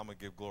 God, I'm going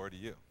to give glory to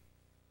you.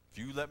 If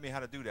you let me how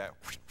to do that,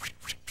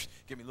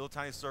 give me a little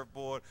tiny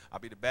surfboard, I'll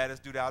be the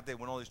baddest dude out there,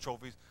 win all these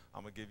trophies,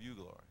 I'm going to give you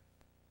glory.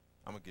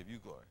 I'm going to give you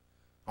glory.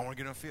 I want to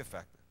get in a fear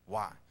factor.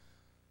 Why?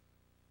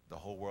 The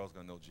whole world's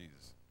going to know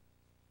Jesus.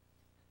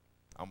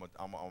 I'm going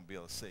to be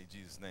able to say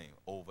Jesus' name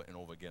over and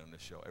over again on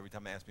this show. Every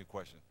time they ask me a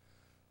question,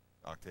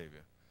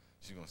 Octavia,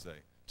 she's going to say,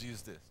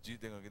 Jesus this.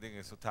 They're going to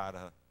get so tired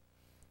of her.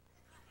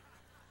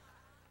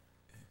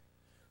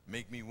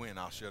 Make me win,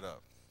 I'll shut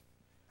up.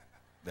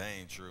 That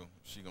ain't true.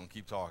 She's going to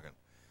keep talking.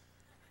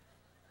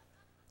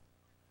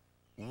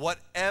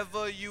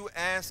 Whatever you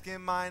ask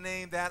in my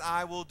name, that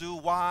I will do.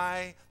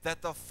 Why?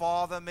 That the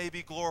Father may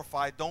be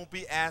glorified. Don't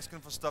be asking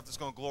for stuff that's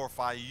going to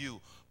glorify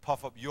you.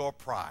 Puff up your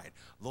pride.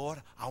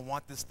 Lord, I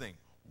want this thing.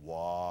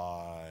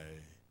 Why?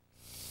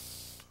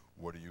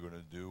 What are you going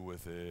to do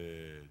with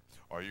it?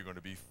 Are you going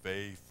to be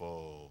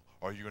faithful?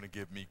 Are you going to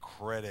give me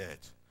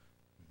credit?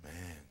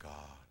 Man, God,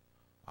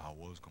 I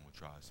was going to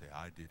try to say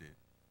I did it.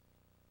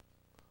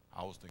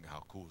 I was thinking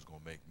how cool it was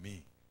going to make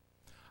me.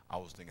 I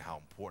was thinking how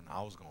important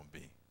I was going to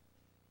be.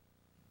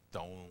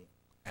 Don't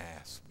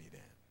ask me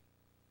then.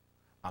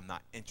 I'm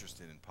not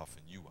interested in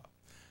puffing you up.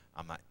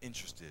 I'm not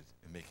interested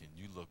in making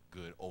you look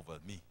good over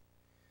me.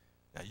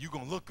 Now, you're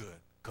going to look good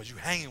because you're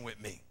hanging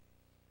with me,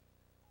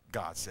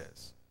 God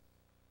says.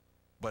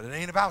 But it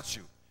ain't about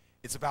you.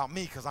 It's about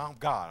me because I'm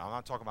God. I'm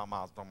not talking about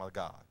Miles. I'm talking about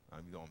God. I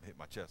mean, don't hit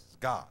my chest. It's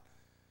God.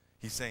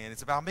 He's saying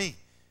it's about me.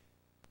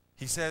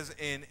 He says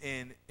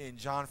in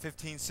John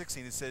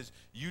 15:16, it says,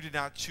 you did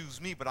not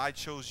choose me, but I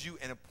chose you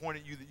and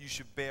appointed you that you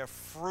should bear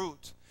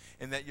fruit,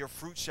 and that your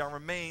fruit shall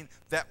remain,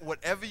 that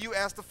whatever you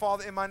ask the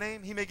Father in my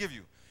name, he may give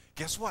you.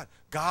 Guess what?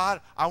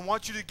 God, I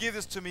want you to give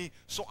this to me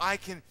so I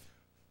can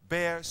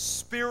bear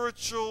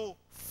spiritual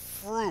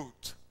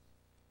fruit.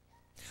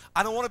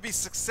 I don't want to be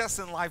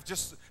successful in life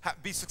just so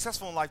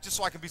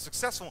I can be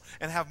successful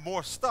and have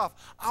more stuff.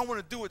 I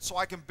want to do it so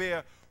I can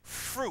bear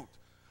fruit.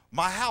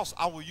 My house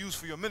I will use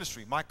for your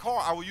ministry. My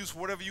car I will use for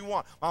whatever you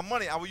want. My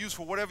money I will use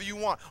for whatever you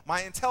want.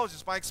 My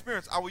intelligence, my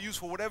experience I will use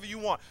for whatever you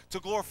want, to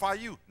glorify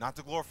you, not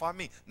to glorify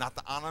me, not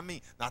to honor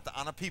me, not to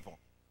honor people.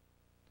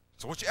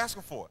 So what you're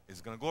asking for, is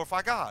it going to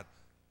glorify God?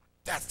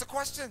 That's the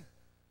question.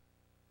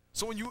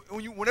 So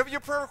whenever your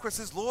prayer request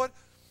is, Lord,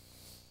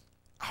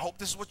 I hope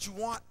this is what you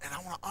want, and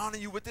I want to honor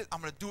you with it. I'm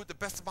going to do it the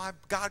best of my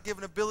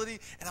God-given ability,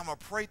 and I'm going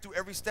to pray through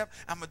every step.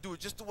 I'm going to do it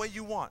just the way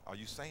you want. Are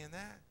you saying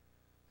that?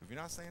 If you're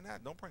not saying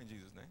that, don't pray in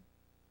Jesus' name.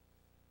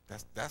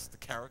 That's the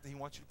character he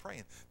wants you to pray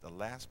in. The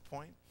last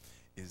point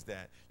is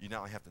that you not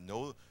only have to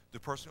know the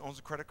person who owns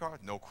the credit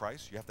card, know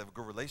Christ. You have to have a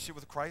good relationship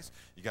with Christ.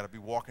 You got to be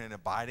walking and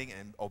abiding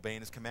and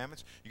obeying his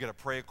commandments. You got to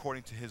pray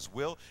according to his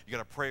will. You got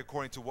to pray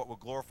according to what will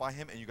glorify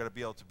him, and you got to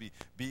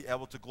be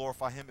able to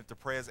glorify him if the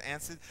prayer is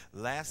answered.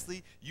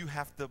 Lastly, you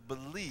have to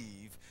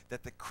believe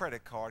that the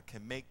credit card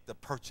can make the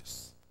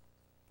purchase.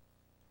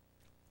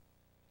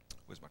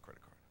 Where's my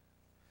credit card?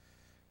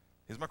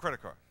 Here's my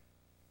credit card.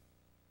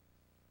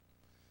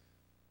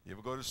 You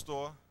ever go to the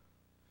store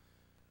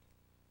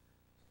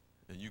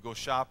and you go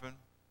shopping,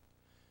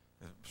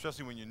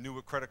 especially when you're new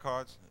with credit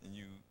cards and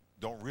you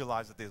don't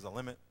realize that there's a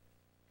limit?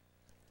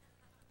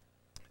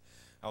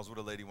 I was with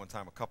a lady one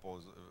time, a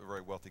couple, a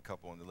very wealthy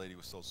couple, and the lady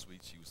was so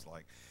sweet. She was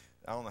like,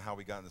 I don't know how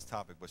we got on this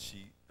topic, but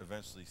she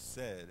eventually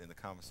said in the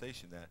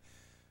conversation that,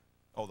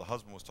 the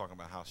husband was talking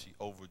about how she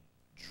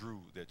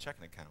overdrew their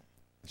checking account.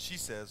 And she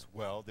says,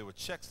 well, there were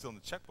checks still in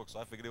the checkbook, so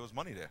I figured there was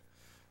money there.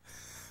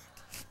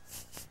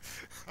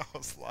 I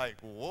was like,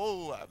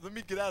 whoa, let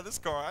me get out of this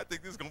car. I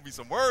think there's going to be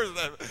some words.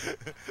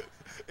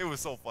 It was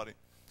so funny.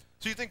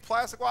 So you think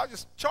plastic? Well, I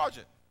just charge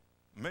it.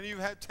 Many of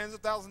you had tens of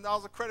thousands of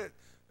dollars of credit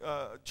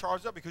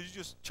charged up because you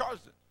just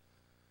charged it.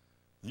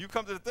 You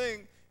come to the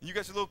thing, and you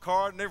got your little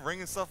card, and they're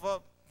ringing stuff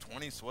up.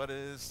 20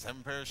 sweaters,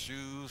 7 pair of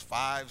shoes,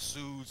 5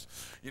 suits,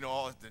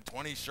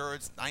 20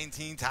 shirts,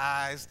 19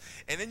 ties.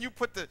 And then you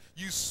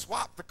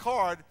swap the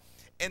card,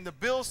 and the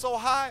bill's so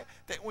high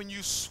that when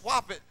you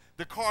swap it,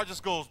 the card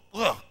just goes,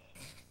 ugh.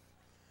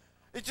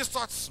 It just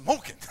starts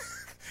smoking.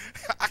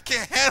 I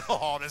can't handle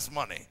all this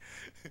money.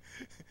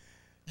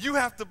 You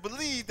have to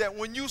believe that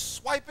when you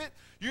swipe it,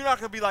 you're not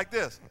going to be like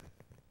this.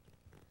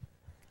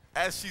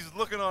 As she's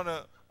looking on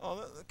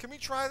can we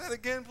try that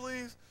again,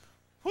 please?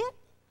 Whoop.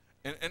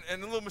 And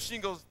the little machine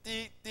goes,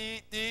 dee,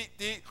 dee, dee,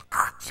 dee,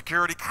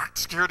 security,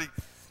 security.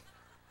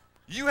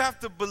 You have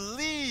to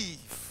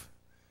believe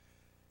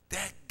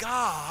that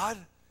God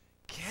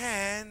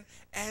can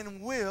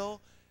and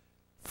will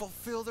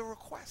fulfill the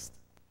request.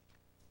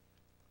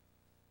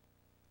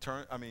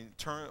 Turn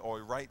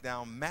or write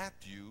down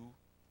Matthew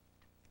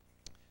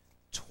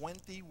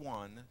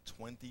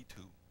 21:22.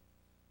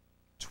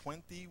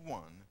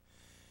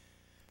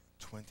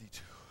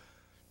 21:22.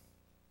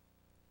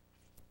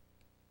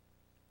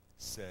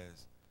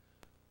 Says,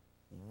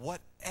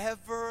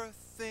 whatever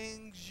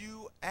things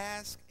you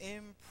ask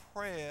in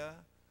prayer,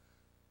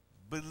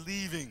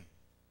 believing,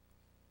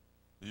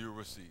 you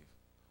receive.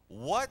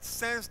 What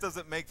sense does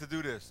it make to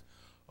do this?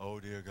 Oh,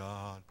 dear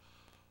God,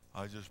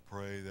 I just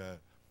pray that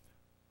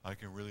I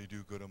can really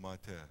do good on my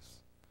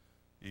test,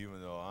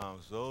 even though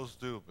I'm so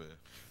stupid.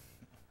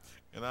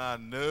 And I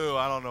know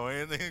I don't know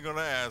anything you're going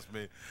to ask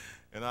me.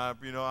 And I'm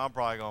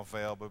probably going to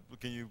fail, but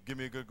can you give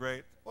me a good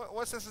grade?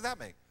 What sense does that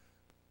make?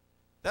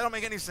 That don't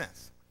make any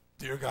sense.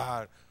 Dear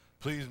God,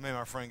 please make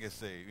my friend get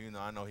saved.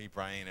 I know he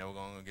probably ain't ever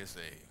going to get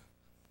saved.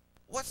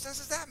 What sense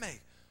does that make?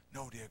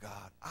 No, dear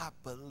God, I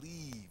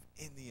believe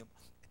in the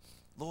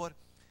Lord.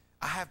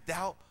 I have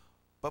doubt,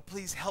 but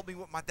please help me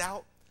with my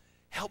doubt.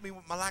 Help me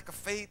with my lack of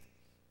faith.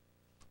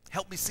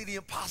 Help me see the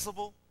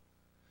impossible.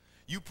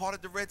 You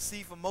parted the Red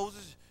Sea for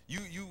Moses.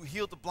 You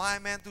healed the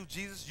blind man through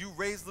Jesus. You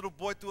raised the little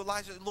boy through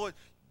Elijah. Lord,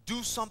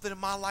 do something in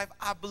my life.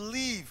 I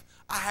believe.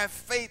 I have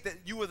faith that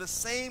you are the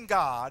same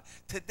God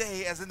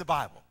today as in the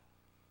Bible.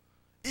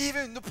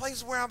 Even in the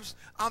places where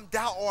I'm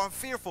doubt or I'm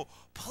fearful,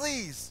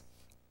 please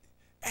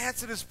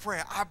answer this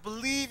prayer. I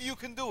believe you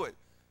can do it.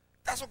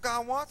 That's what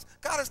God wants.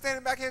 God is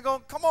standing back here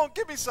going, come on,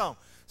 give me some.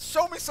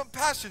 Show me some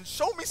passion.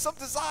 Show me some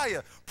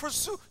desire.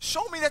 Pursue.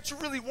 Show me that you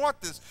really want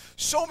this.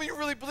 Show me you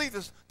really believe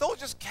this. Don't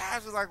just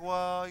casually like,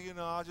 well, you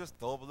know, I'll just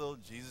throw up a little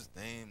Jesus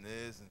name,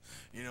 this, and,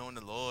 you know, in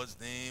the Lord's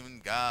name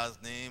and God's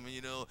name, and,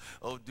 you know,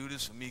 oh, do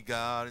this for me,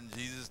 God, in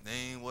Jesus'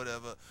 name,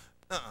 whatever.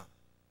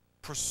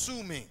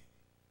 Pursue me,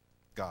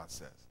 God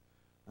says.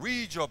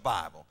 Read your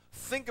Bible.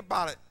 Think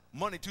about it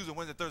Monday, Tuesday,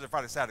 Wednesday, Thursday,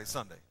 Friday, Saturday,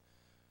 Sunday.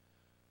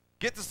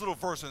 Get this little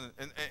verse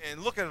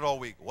and look at it all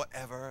week.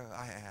 Whatever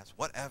I ask,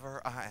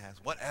 whatever I ask,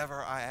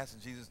 whatever I ask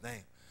in Jesus'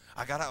 name.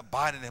 I got to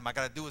abide in him. I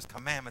got to do his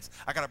commandments.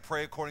 I got to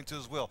pray according to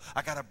his will.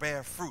 I got to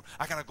bear fruit.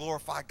 I got to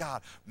glorify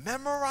God.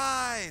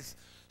 Memorize,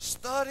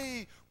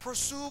 study,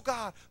 pursue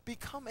God.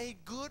 Become a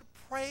good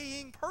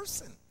praying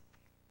person.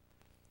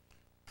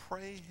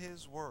 Pray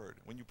his word.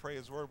 When you pray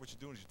his word, what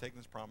you're doing is you're taking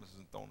his promises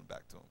and throwing them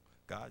back to him.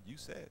 God, you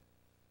said.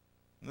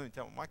 Let me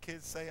tell you, when my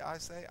kids say, I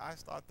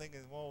start thinking,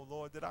 oh,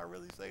 Lord, did I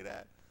really say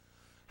that?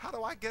 How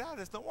do I get out of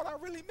this? No, what I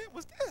really meant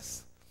was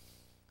this.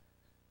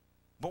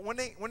 But when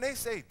they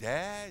say,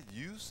 Dad,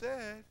 you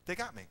said, they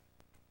got me.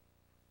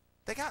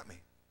 They got me.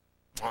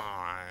 All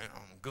right,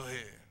 go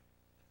ahead.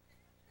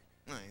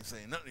 I ain't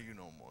saying nothing to you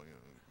no more.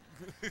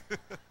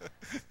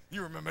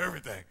 You remember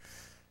everything.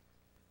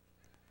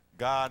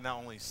 God not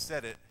only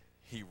said it,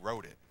 he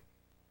wrote it.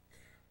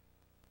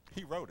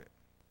 He wrote it.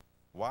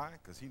 Why?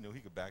 Because he knew he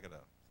could back it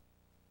up.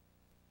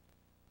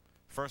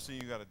 First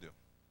thing you got to do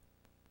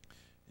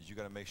is you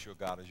got to make sure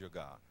God is your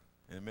God.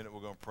 In a minute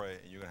we're going to pray,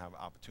 and you're going to have an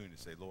opportunity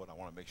to say, Lord, I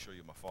want to make sure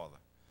you're my Father.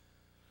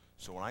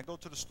 So when I go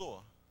to the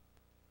store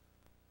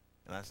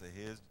and I say,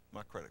 here's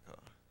my credit card,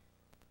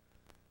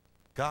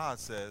 God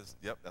says,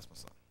 yep, that's my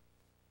son.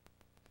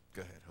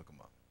 Go ahead, hook him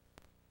up.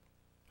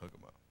 Hook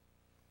him up.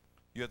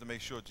 You have to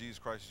make sure Jesus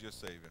Christ is your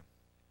Savior.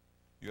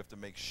 You have to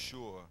make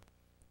sure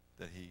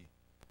that he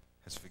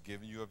has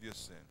forgiven you of your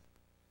sin,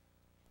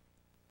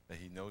 that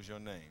he knows your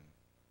name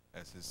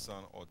as his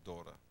son or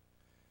daughter,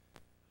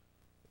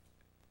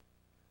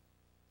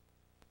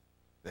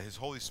 that his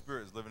Holy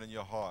Spirit is living in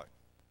your heart,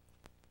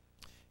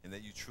 and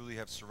that you truly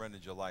have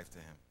surrendered your life to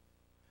him.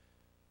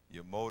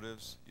 Your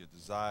motives, your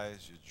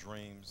desires, your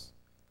dreams,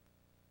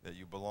 that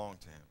you belong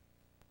to him.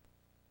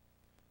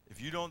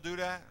 If you don't do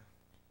that,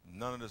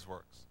 none of this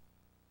works.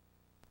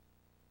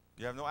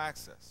 You have no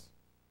access.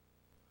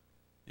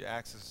 Your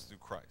access is through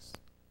Christ.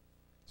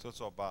 So let's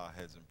all bow our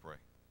heads and pray.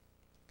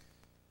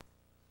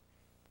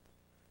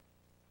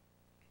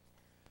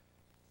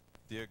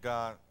 Dear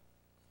God,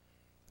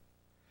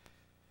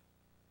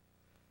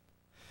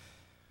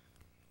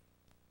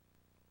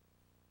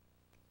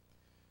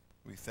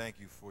 we thank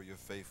you for your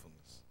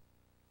faithfulness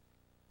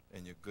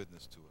and your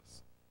goodness to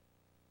us.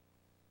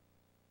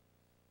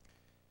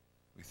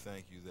 We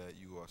thank you that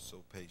you are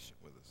so patient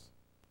with us.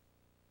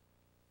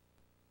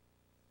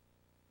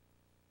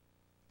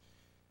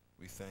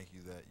 We thank you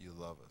that you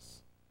love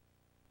us.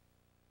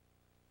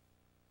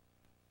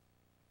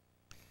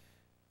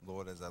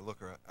 Lord, as I look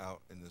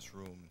out in this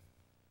room,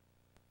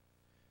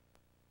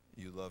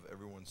 you love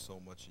everyone so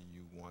much, and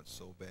you want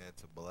so bad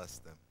to bless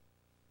them,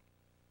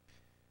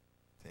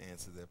 to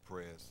answer their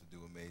prayers, to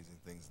do amazing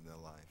things in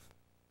their life.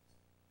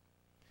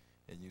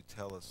 And you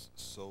tell us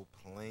so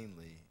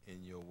plainly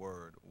in your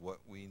word what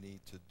we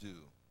need to do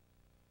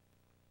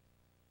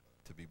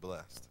to be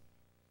blessed.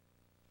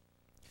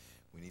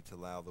 We need to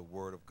allow the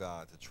word of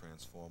God to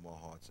transform our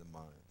hearts and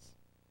minds,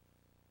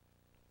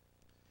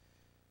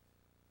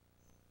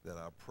 that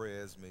our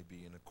prayers may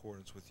be in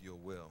accordance with your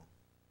will,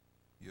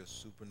 your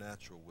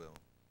supernatural will,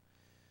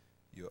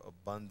 your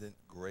abundant,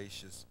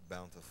 gracious,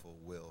 bountiful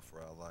will for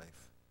our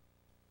life.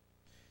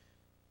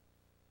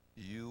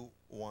 You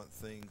want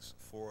things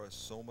for us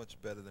so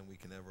much better than we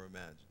can ever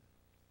imagine.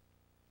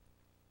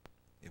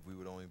 If we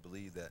would only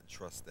believe that and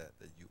trust that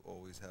you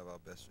always have our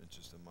best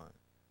interest in mind.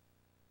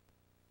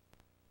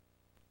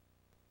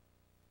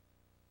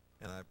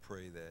 And I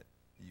pray that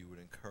you would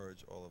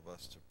encourage all of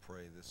us to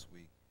pray this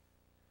week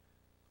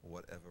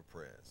whatever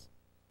prayers.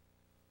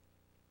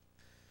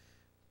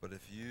 But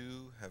if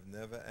you have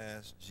never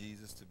asked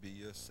Jesus to be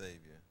your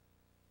Savior,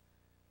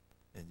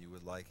 and you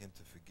would like him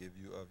to forgive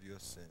you of your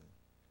sin,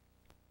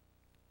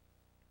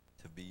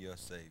 to be your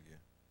Savior,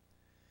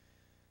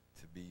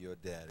 to be your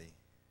daddy,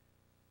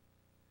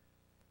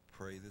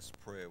 pray this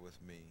prayer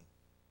with me,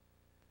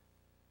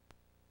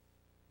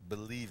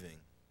 believing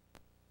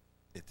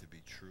it to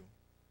be true,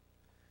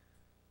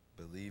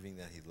 believing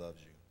that he loves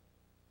you.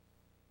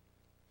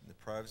 In the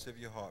privacy of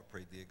your heart,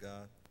 pray, dear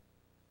God,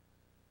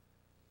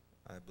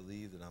 I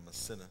believe that I'm a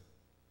sinner.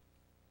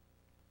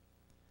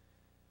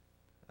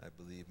 I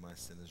believe my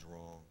sin is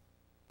wrong.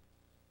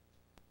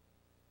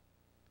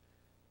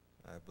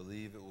 I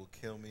believe it will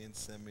kill me and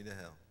send me to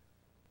hell.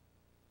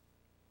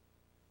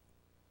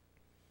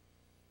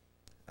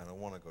 I don't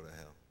want to go to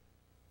hell.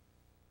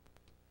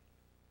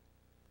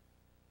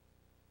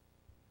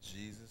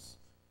 Jesus,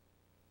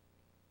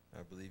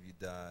 I believe you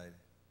died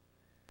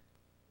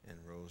and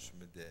rose from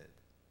the dead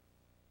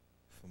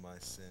for my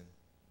sin.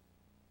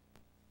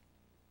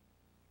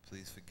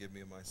 Please forgive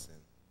me of my sin.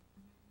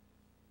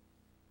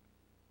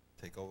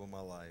 Take over my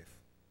life.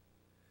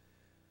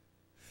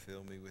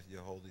 fill me with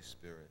your Holy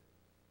Spirit.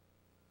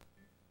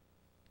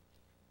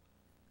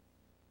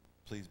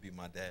 Please be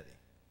my daddy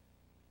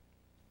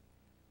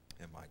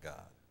and my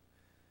God.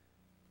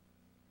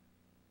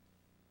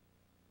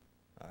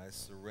 I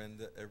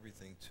surrender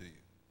everything to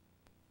you.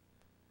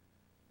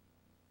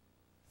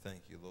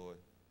 Thank you, Lord.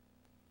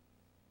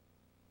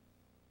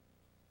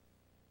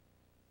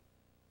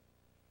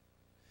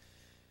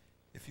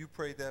 If you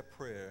prayed that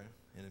prayer,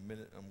 in a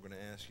minute I'm going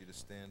to ask you to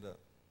stand up.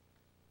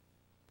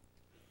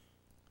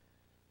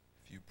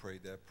 If you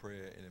prayed that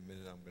prayer, in a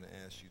minute I'm going to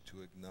ask you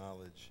to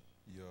acknowledge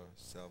your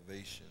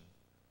salvation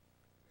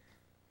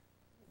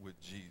with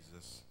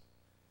Jesus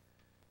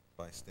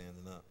by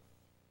standing up.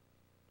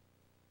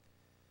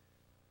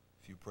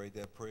 If you prayed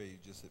that prayer, you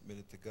just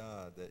admitted to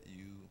God that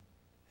you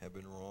have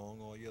been wrong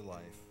all your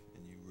life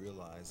and you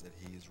realize that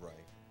he is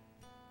right.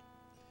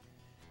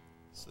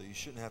 So you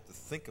shouldn't have to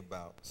think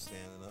about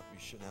standing up. You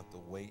shouldn't have to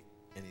wait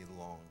any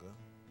longer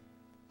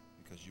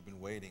because you've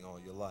been waiting all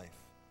your life.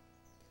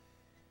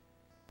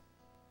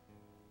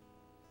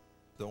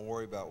 Don't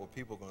worry about what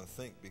people are going to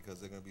think because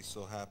they're going to be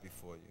so happy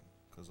for you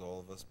because all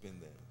of us been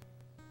there.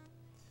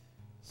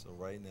 So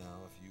right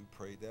now, if you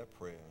prayed that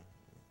prayer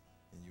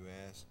and you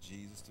asked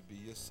Jesus to be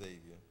your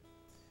Savior,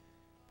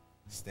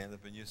 stand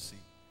up in your seat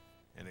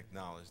and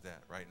acknowledge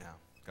that right now.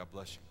 God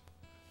bless you.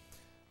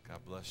 God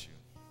bless you.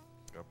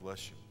 God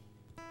bless you.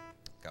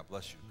 God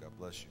bless you. God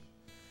bless you.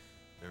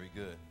 Very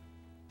good.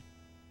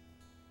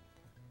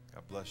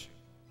 God bless you.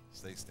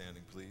 Stay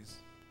standing,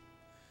 please.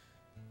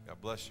 God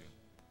bless you.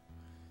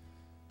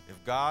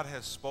 If God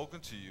has spoken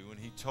to you and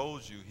he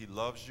told you he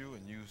loves you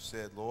and you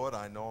said, Lord,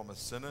 I know I'm a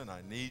sinner and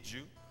I need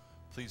you.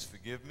 Please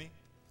forgive me.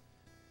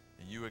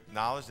 And you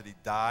acknowledge that he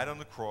died on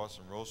the cross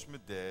and rose from the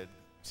dead,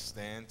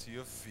 stand to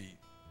your feet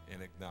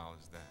and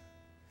acknowledge that.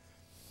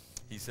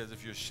 He says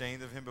if you're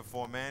ashamed of him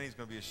before man, he's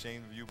going to be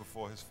ashamed of you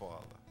before his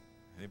Father.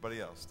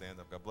 Anybody else? Stand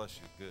up. God bless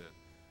you. Good.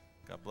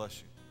 God bless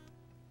you.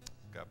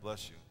 God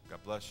bless you. God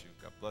bless you.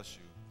 God bless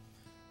you.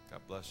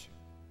 God bless you.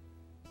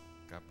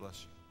 God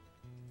bless you.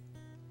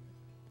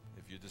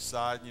 If you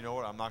decide, you know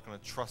what, I'm not going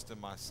to trust in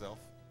myself.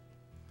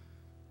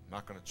 I'm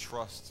not going to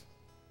trust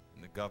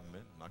in the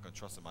government. I'm not going to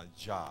trust in my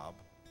job.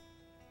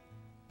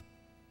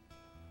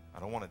 I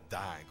don't want to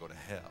die and go to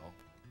hell.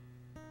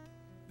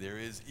 There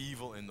is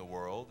evil in the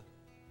world.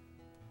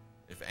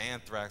 If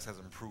anthrax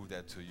hasn't proved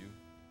that to you,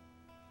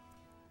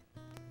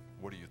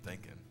 what are you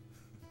thinking?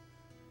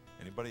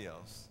 Anybody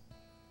else?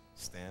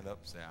 Stand up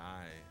and say,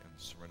 I am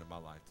surrendering my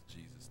life to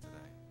Jesus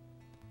today.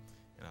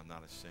 And I'm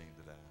not ashamed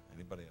of that.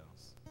 Anybody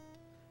else?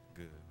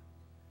 Good.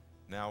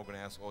 Now we're going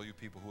to ask all you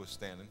people who are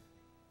standing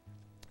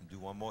and do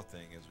one more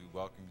thing as we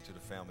welcome you to the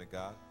family of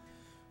God.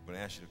 I'm going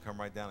to ask you to come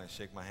right down and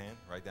shake my hand,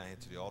 right down here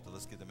to the altar.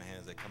 Let's give them a hand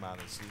as they come out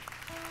and see.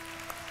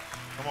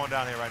 Come on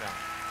down here right now.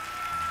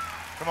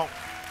 Come on.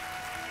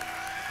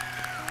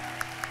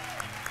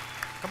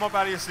 Come up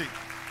out of your seat.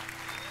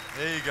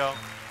 There you go.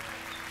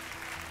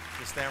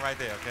 Just stand right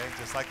there, okay?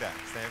 Just like that.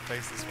 Stand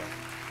face this way.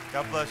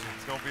 God bless you.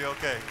 It's going to be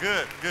okay.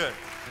 Good, good,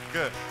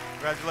 good.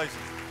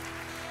 Congratulations.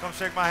 Come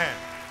shake my hand.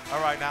 All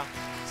right, now.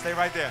 Stay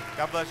right there.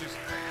 God bless you.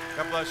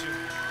 God bless you.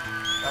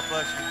 God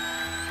bless you.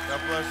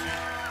 God bless you.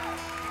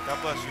 God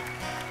bless you.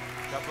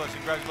 God bless you.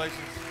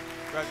 Congratulations.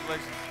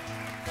 Congratulations.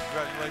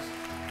 Congratulations.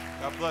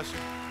 God bless you.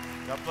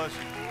 God bless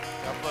you.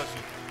 God bless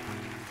you.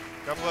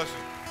 God bless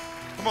you.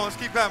 Come on, let's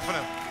keep clapping for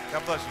them.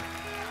 God bless you.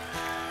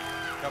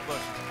 God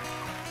bless you. Did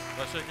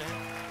I shake your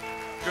hand?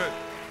 Good.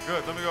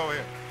 Good. Let me go over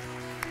here.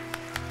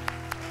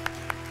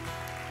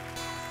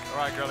 All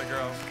right, girly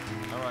girls.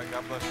 All right,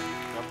 God bless you.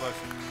 God bless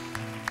you.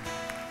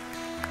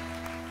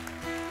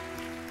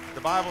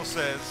 The Bible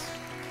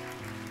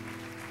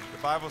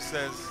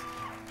says,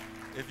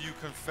 if you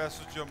confess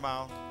with your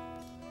mouth,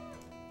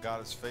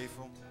 God is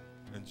faithful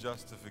and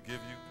just to forgive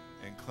you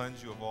and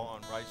cleanse you of all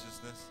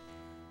unrighteousness.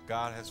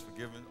 God has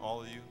forgiven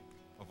all of you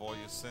of all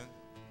your sin.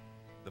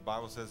 The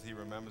Bible says he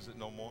remembers it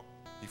no more.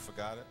 He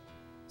forgot it.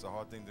 It's a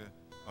hard thing to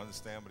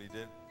understand, but he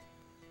did.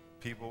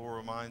 People will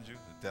remind you.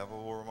 The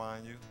devil will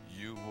remind you.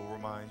 You will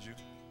remind you.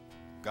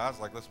 God's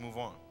like, let's move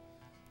on.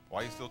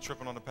 Why are you still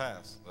tripping on the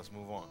past? Let's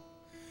move on.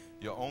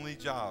 Your only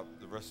job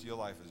the rest of your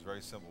life is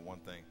very simple. One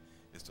thing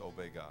is to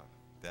obey God.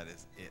 That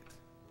is it.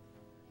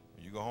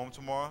 When you go home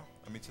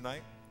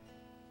tonight,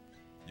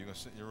 you're going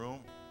to sit in your room.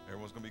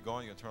 Everyone's going to be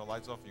gone. You're going to turn the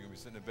lights off. And you're going to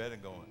be sitting in bed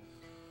and going,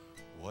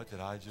 what did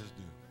I just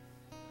do?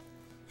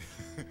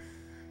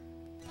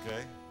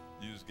 Okay?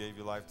 You just gave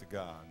your life to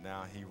God.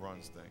 Now he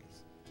runs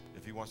things.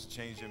 If he wants to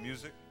change your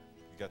music,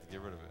 you got to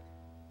get rid of it.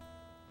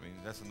 I mean,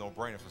 that's a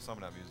no-brainer for some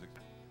of that music.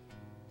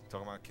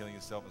 Talking about killing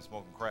yourself and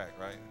smoking crack,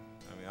 right?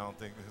 I mean, I don't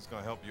think it's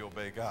going to help you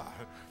obey God.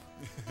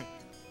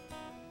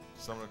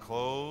 Some of the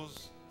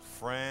clothes,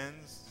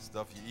 friends,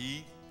 stuff you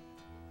eat,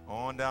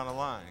 on down the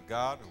line.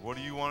 God, what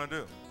do you want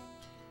to do?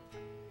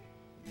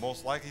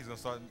 Most likely he's going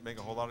to start making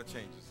a whole lot of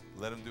changes.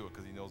 Let him do it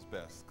because he knows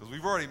best. Because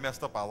we've already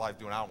messed up our life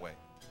doing our way.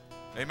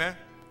 Amen?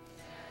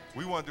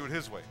 We want to do it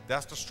his way.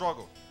 That's the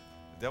struggle.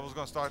 The devil's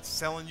going to start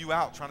selling you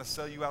out, trying to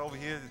sell you out over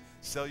here,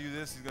 sell you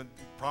this. He's going to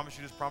promise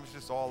you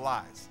this, all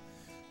lies.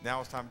 Now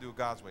it's time to do it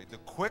God's way. The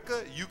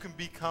quicker you can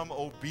become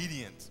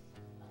obedient,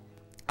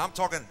 I'm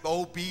talking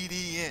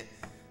obedient,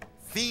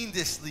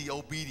 fiendishly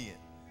obedient.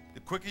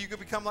 The quicker you can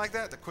become like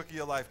that, the quicker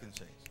your life can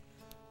change.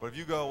 But if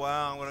you go,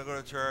 well, I'm going to go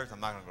to church, I'm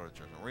not going to go to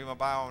church. I'm going to read my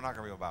Bible, I'm not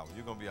going to read my Bible.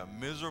 You're going to be a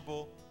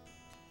miserable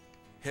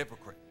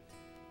hypocrite.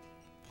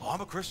 Oh,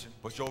 I'm a Christian,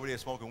 but you're over there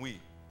smoking weed.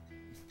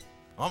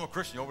 I'm a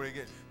Christian, you're over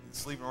there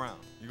sleeping around.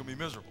 You're going to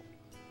be miserable.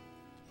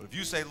 But if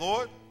you say,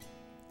 Lord,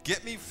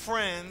 get me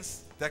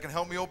friends that can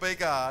help me obey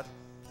God.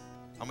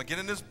 I'm going to get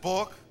in this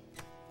book.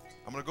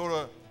 I'm going to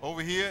go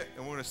over here,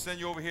 and we're going to send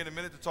you over here in a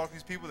minute to talk to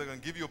these people. They're going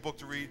to give you a book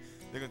to read.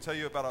 They're going to tell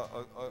you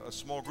about a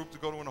small group to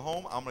go to in the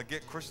home. I'm going to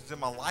get Christians in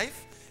my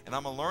life, and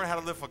I'm going to learn how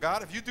to live for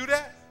God. If you do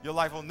that, your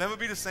life will never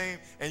be the same,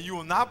 and you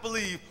will not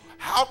believe,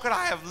 how could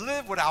I have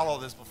lived without all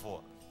this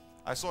before?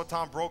 I saw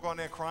Tom Broke on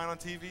there crying on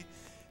TV,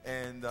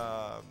 and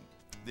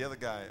the other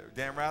guy,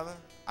 Dan Rather.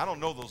 I don't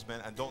know those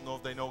men. I don't know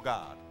if they know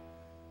God.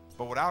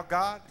 But without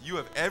God, you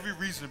have every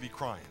reason to be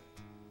crying.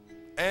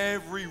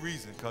 Every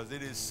reason, because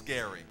it is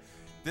scary.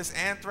 This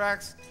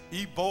anthrax,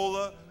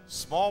 Ebola,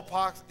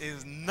 smallpox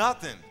is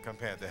nothing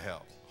compared to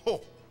hell.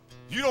 Oh,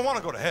 you don't want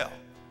to go to hell.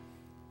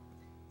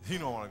 You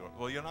don't want to go.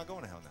 Well, you're not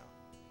going to hell now.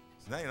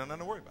 So now you don't have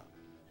nothing to worry about.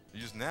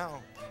 You just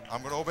now,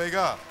 I'm going to obey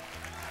God.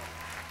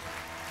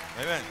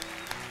 Amen.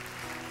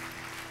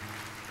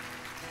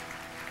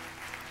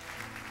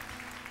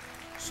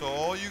 So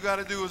all you got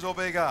to do is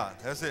obey God.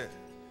 That's it.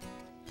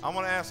 I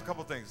want to ask a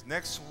couple things.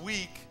 Next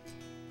week,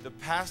 the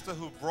pastor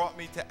who brought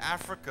me to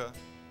Africa,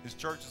 his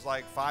church is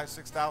like 5,000 to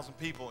 6,000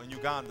 people in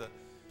Uganda,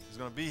 is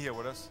going to be here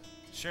with us,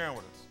 sharing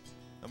with us.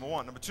 Number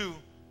one. Number two,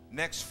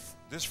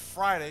 this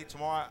Friday,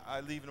 tomorrow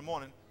I leave in the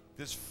morning,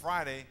 this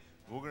Friday,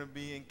 we're going to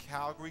be in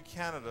Calgary,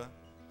 Canada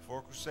for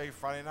a crusade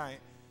Friday night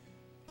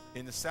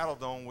in the Saddle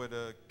Dome with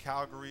the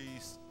Calgary,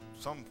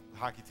 some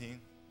hockey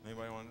team.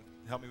 Anybody want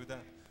to help me with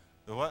that?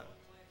 The what?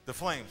 The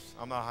Flames.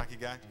 I'm not a hockey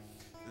guy.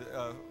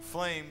 The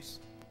Flames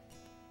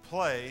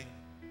play.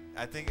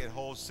 I think it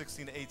holds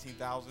 16,000 to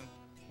 18,000.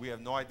 We have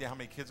no idea how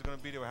many kids are going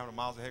to be there. We're having a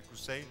Miles Ahead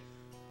crusade.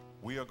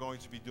 We are going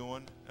to be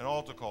doing an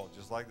altar call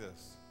just like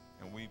this.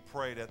 And we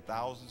pray that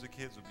thousands of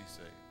kids will be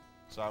saved.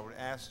 So I would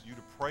ask you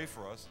to pray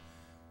for us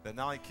that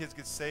not only kids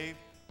get saved,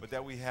 but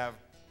that we have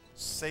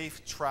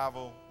safe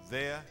travel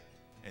there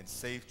and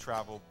safe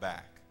travel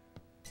back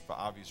for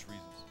obvious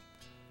reasons.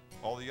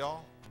 All of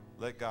y'all,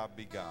 let God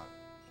be God.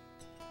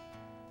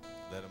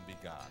 Let him be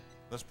God.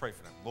 Let's pray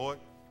for them. Lord,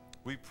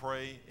 we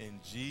pray in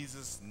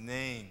Jesus'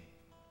 name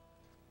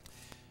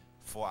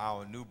for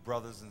our new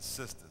brothers and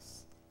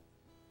sisters.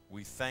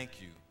 We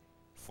thank you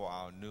for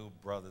our new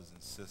brothers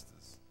and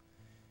sisters.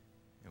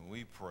 And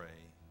we pray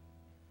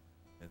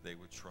that they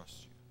would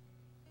trust you.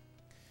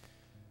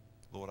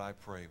 Lord, I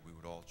pray we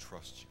would all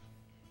trust you.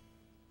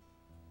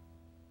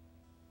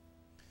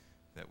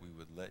 That we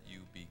would let you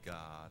be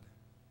God.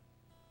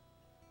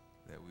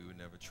 That we would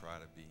never try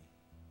to be.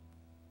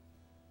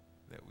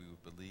 That we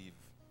would believe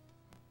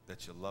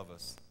that you love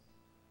us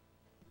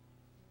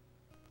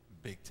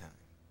big time.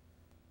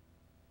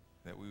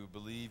 That we would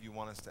believe you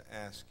want us to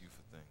ask you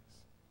for things.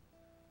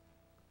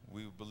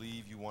 We would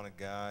believe you want to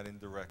guide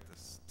and direct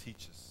us,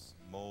 teach us,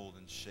 mold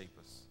and shape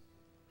us.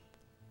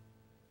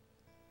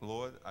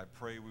 Lord, I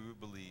pray we would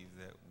believe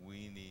that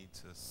we need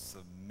to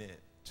submit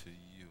to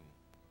you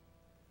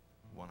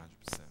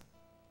 100%.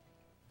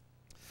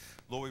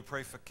 Lord, we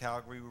pray for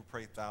Calgary. We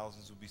pray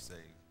thousands will be saved.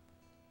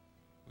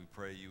 We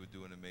pray you would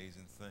do an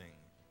amazing thing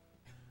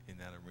in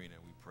that arena.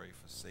 We pray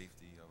for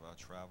safety of our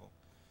travel.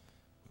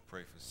 We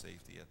pray for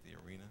safety at the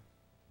arena.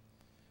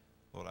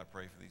 Lord, I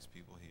pray for these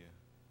people here,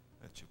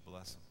 that you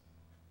bless them.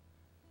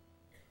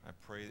 I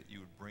pray that you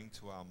would bring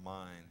to our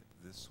mind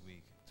this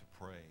week to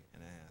pray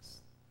and ask.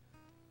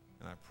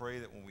 And I pray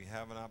that when we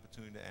have an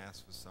opportunity to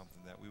ask for something,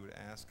 that we would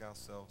ask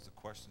ourselves the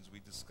questions we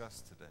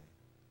discussed today.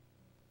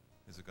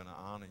 Is it going to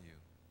honor you?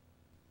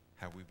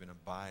 Have we been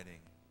abiding?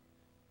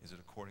 Is it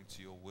according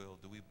to your will?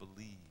 Do we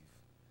believe?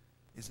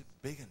 Is it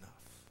big enough?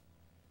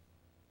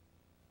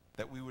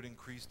 That we would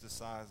increase the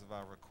size of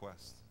our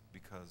request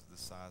because the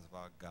size of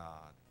our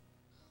God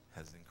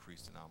has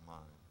increased in our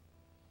mind.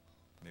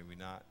 May we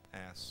not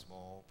ask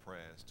small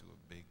prayers to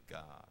a big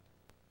God,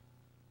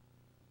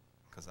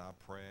 because our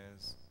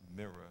prayers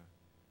mirror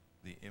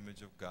the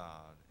image of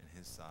God and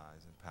his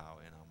size and power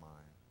in our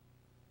mind.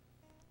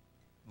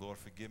 Lord,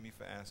 forgive me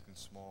for asking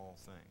small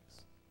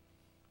things.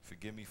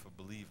 Forgive me for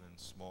believing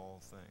small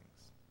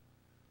things.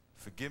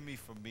 Forgive me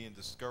for being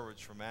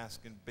discouraged from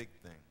asking big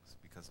things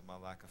because of my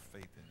lack of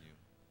faith in you.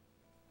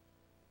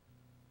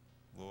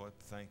 Lord,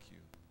 thank you.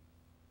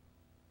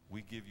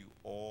 We give you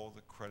all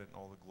the credit and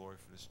all the glory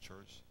for this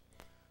church,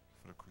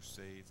 for the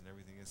crusades and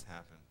everything that's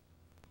happened.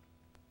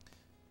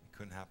 It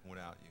couldn't happen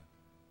without you.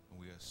 And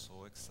we are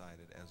so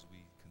excited as we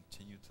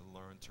continue to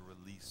learn to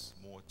release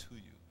more to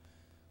you.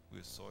 We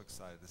are so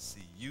excited to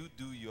see you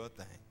do your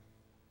thing.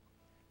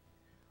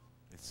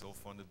 It's so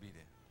fun to be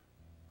there.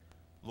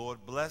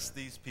 Lord, bless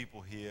these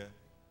people here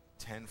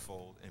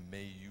tenfold, and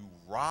may you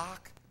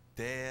rock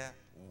their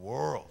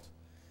world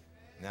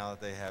now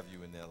that they have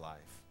you in their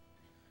life.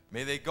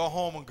 May they go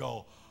home and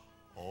go,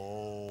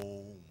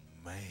 oh,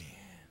 man,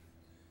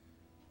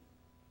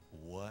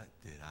 what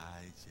did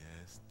I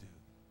just do?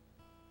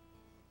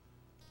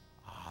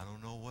 I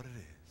don't know what it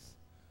is,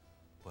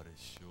 but it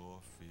sure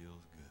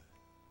feels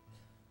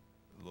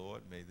good.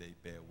 Lord, may they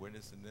bear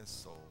witness in their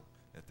soul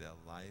that their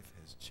life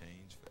has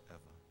changed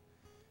forever.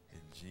 In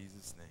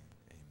Jesus' name,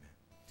 amen.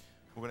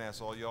 We're going to ask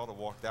all y'all to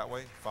walk that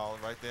way. Follow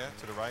right there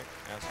to the right.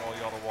 Ask all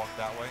y'all to walk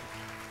that way.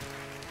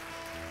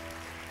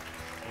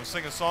 We'll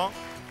sing a song.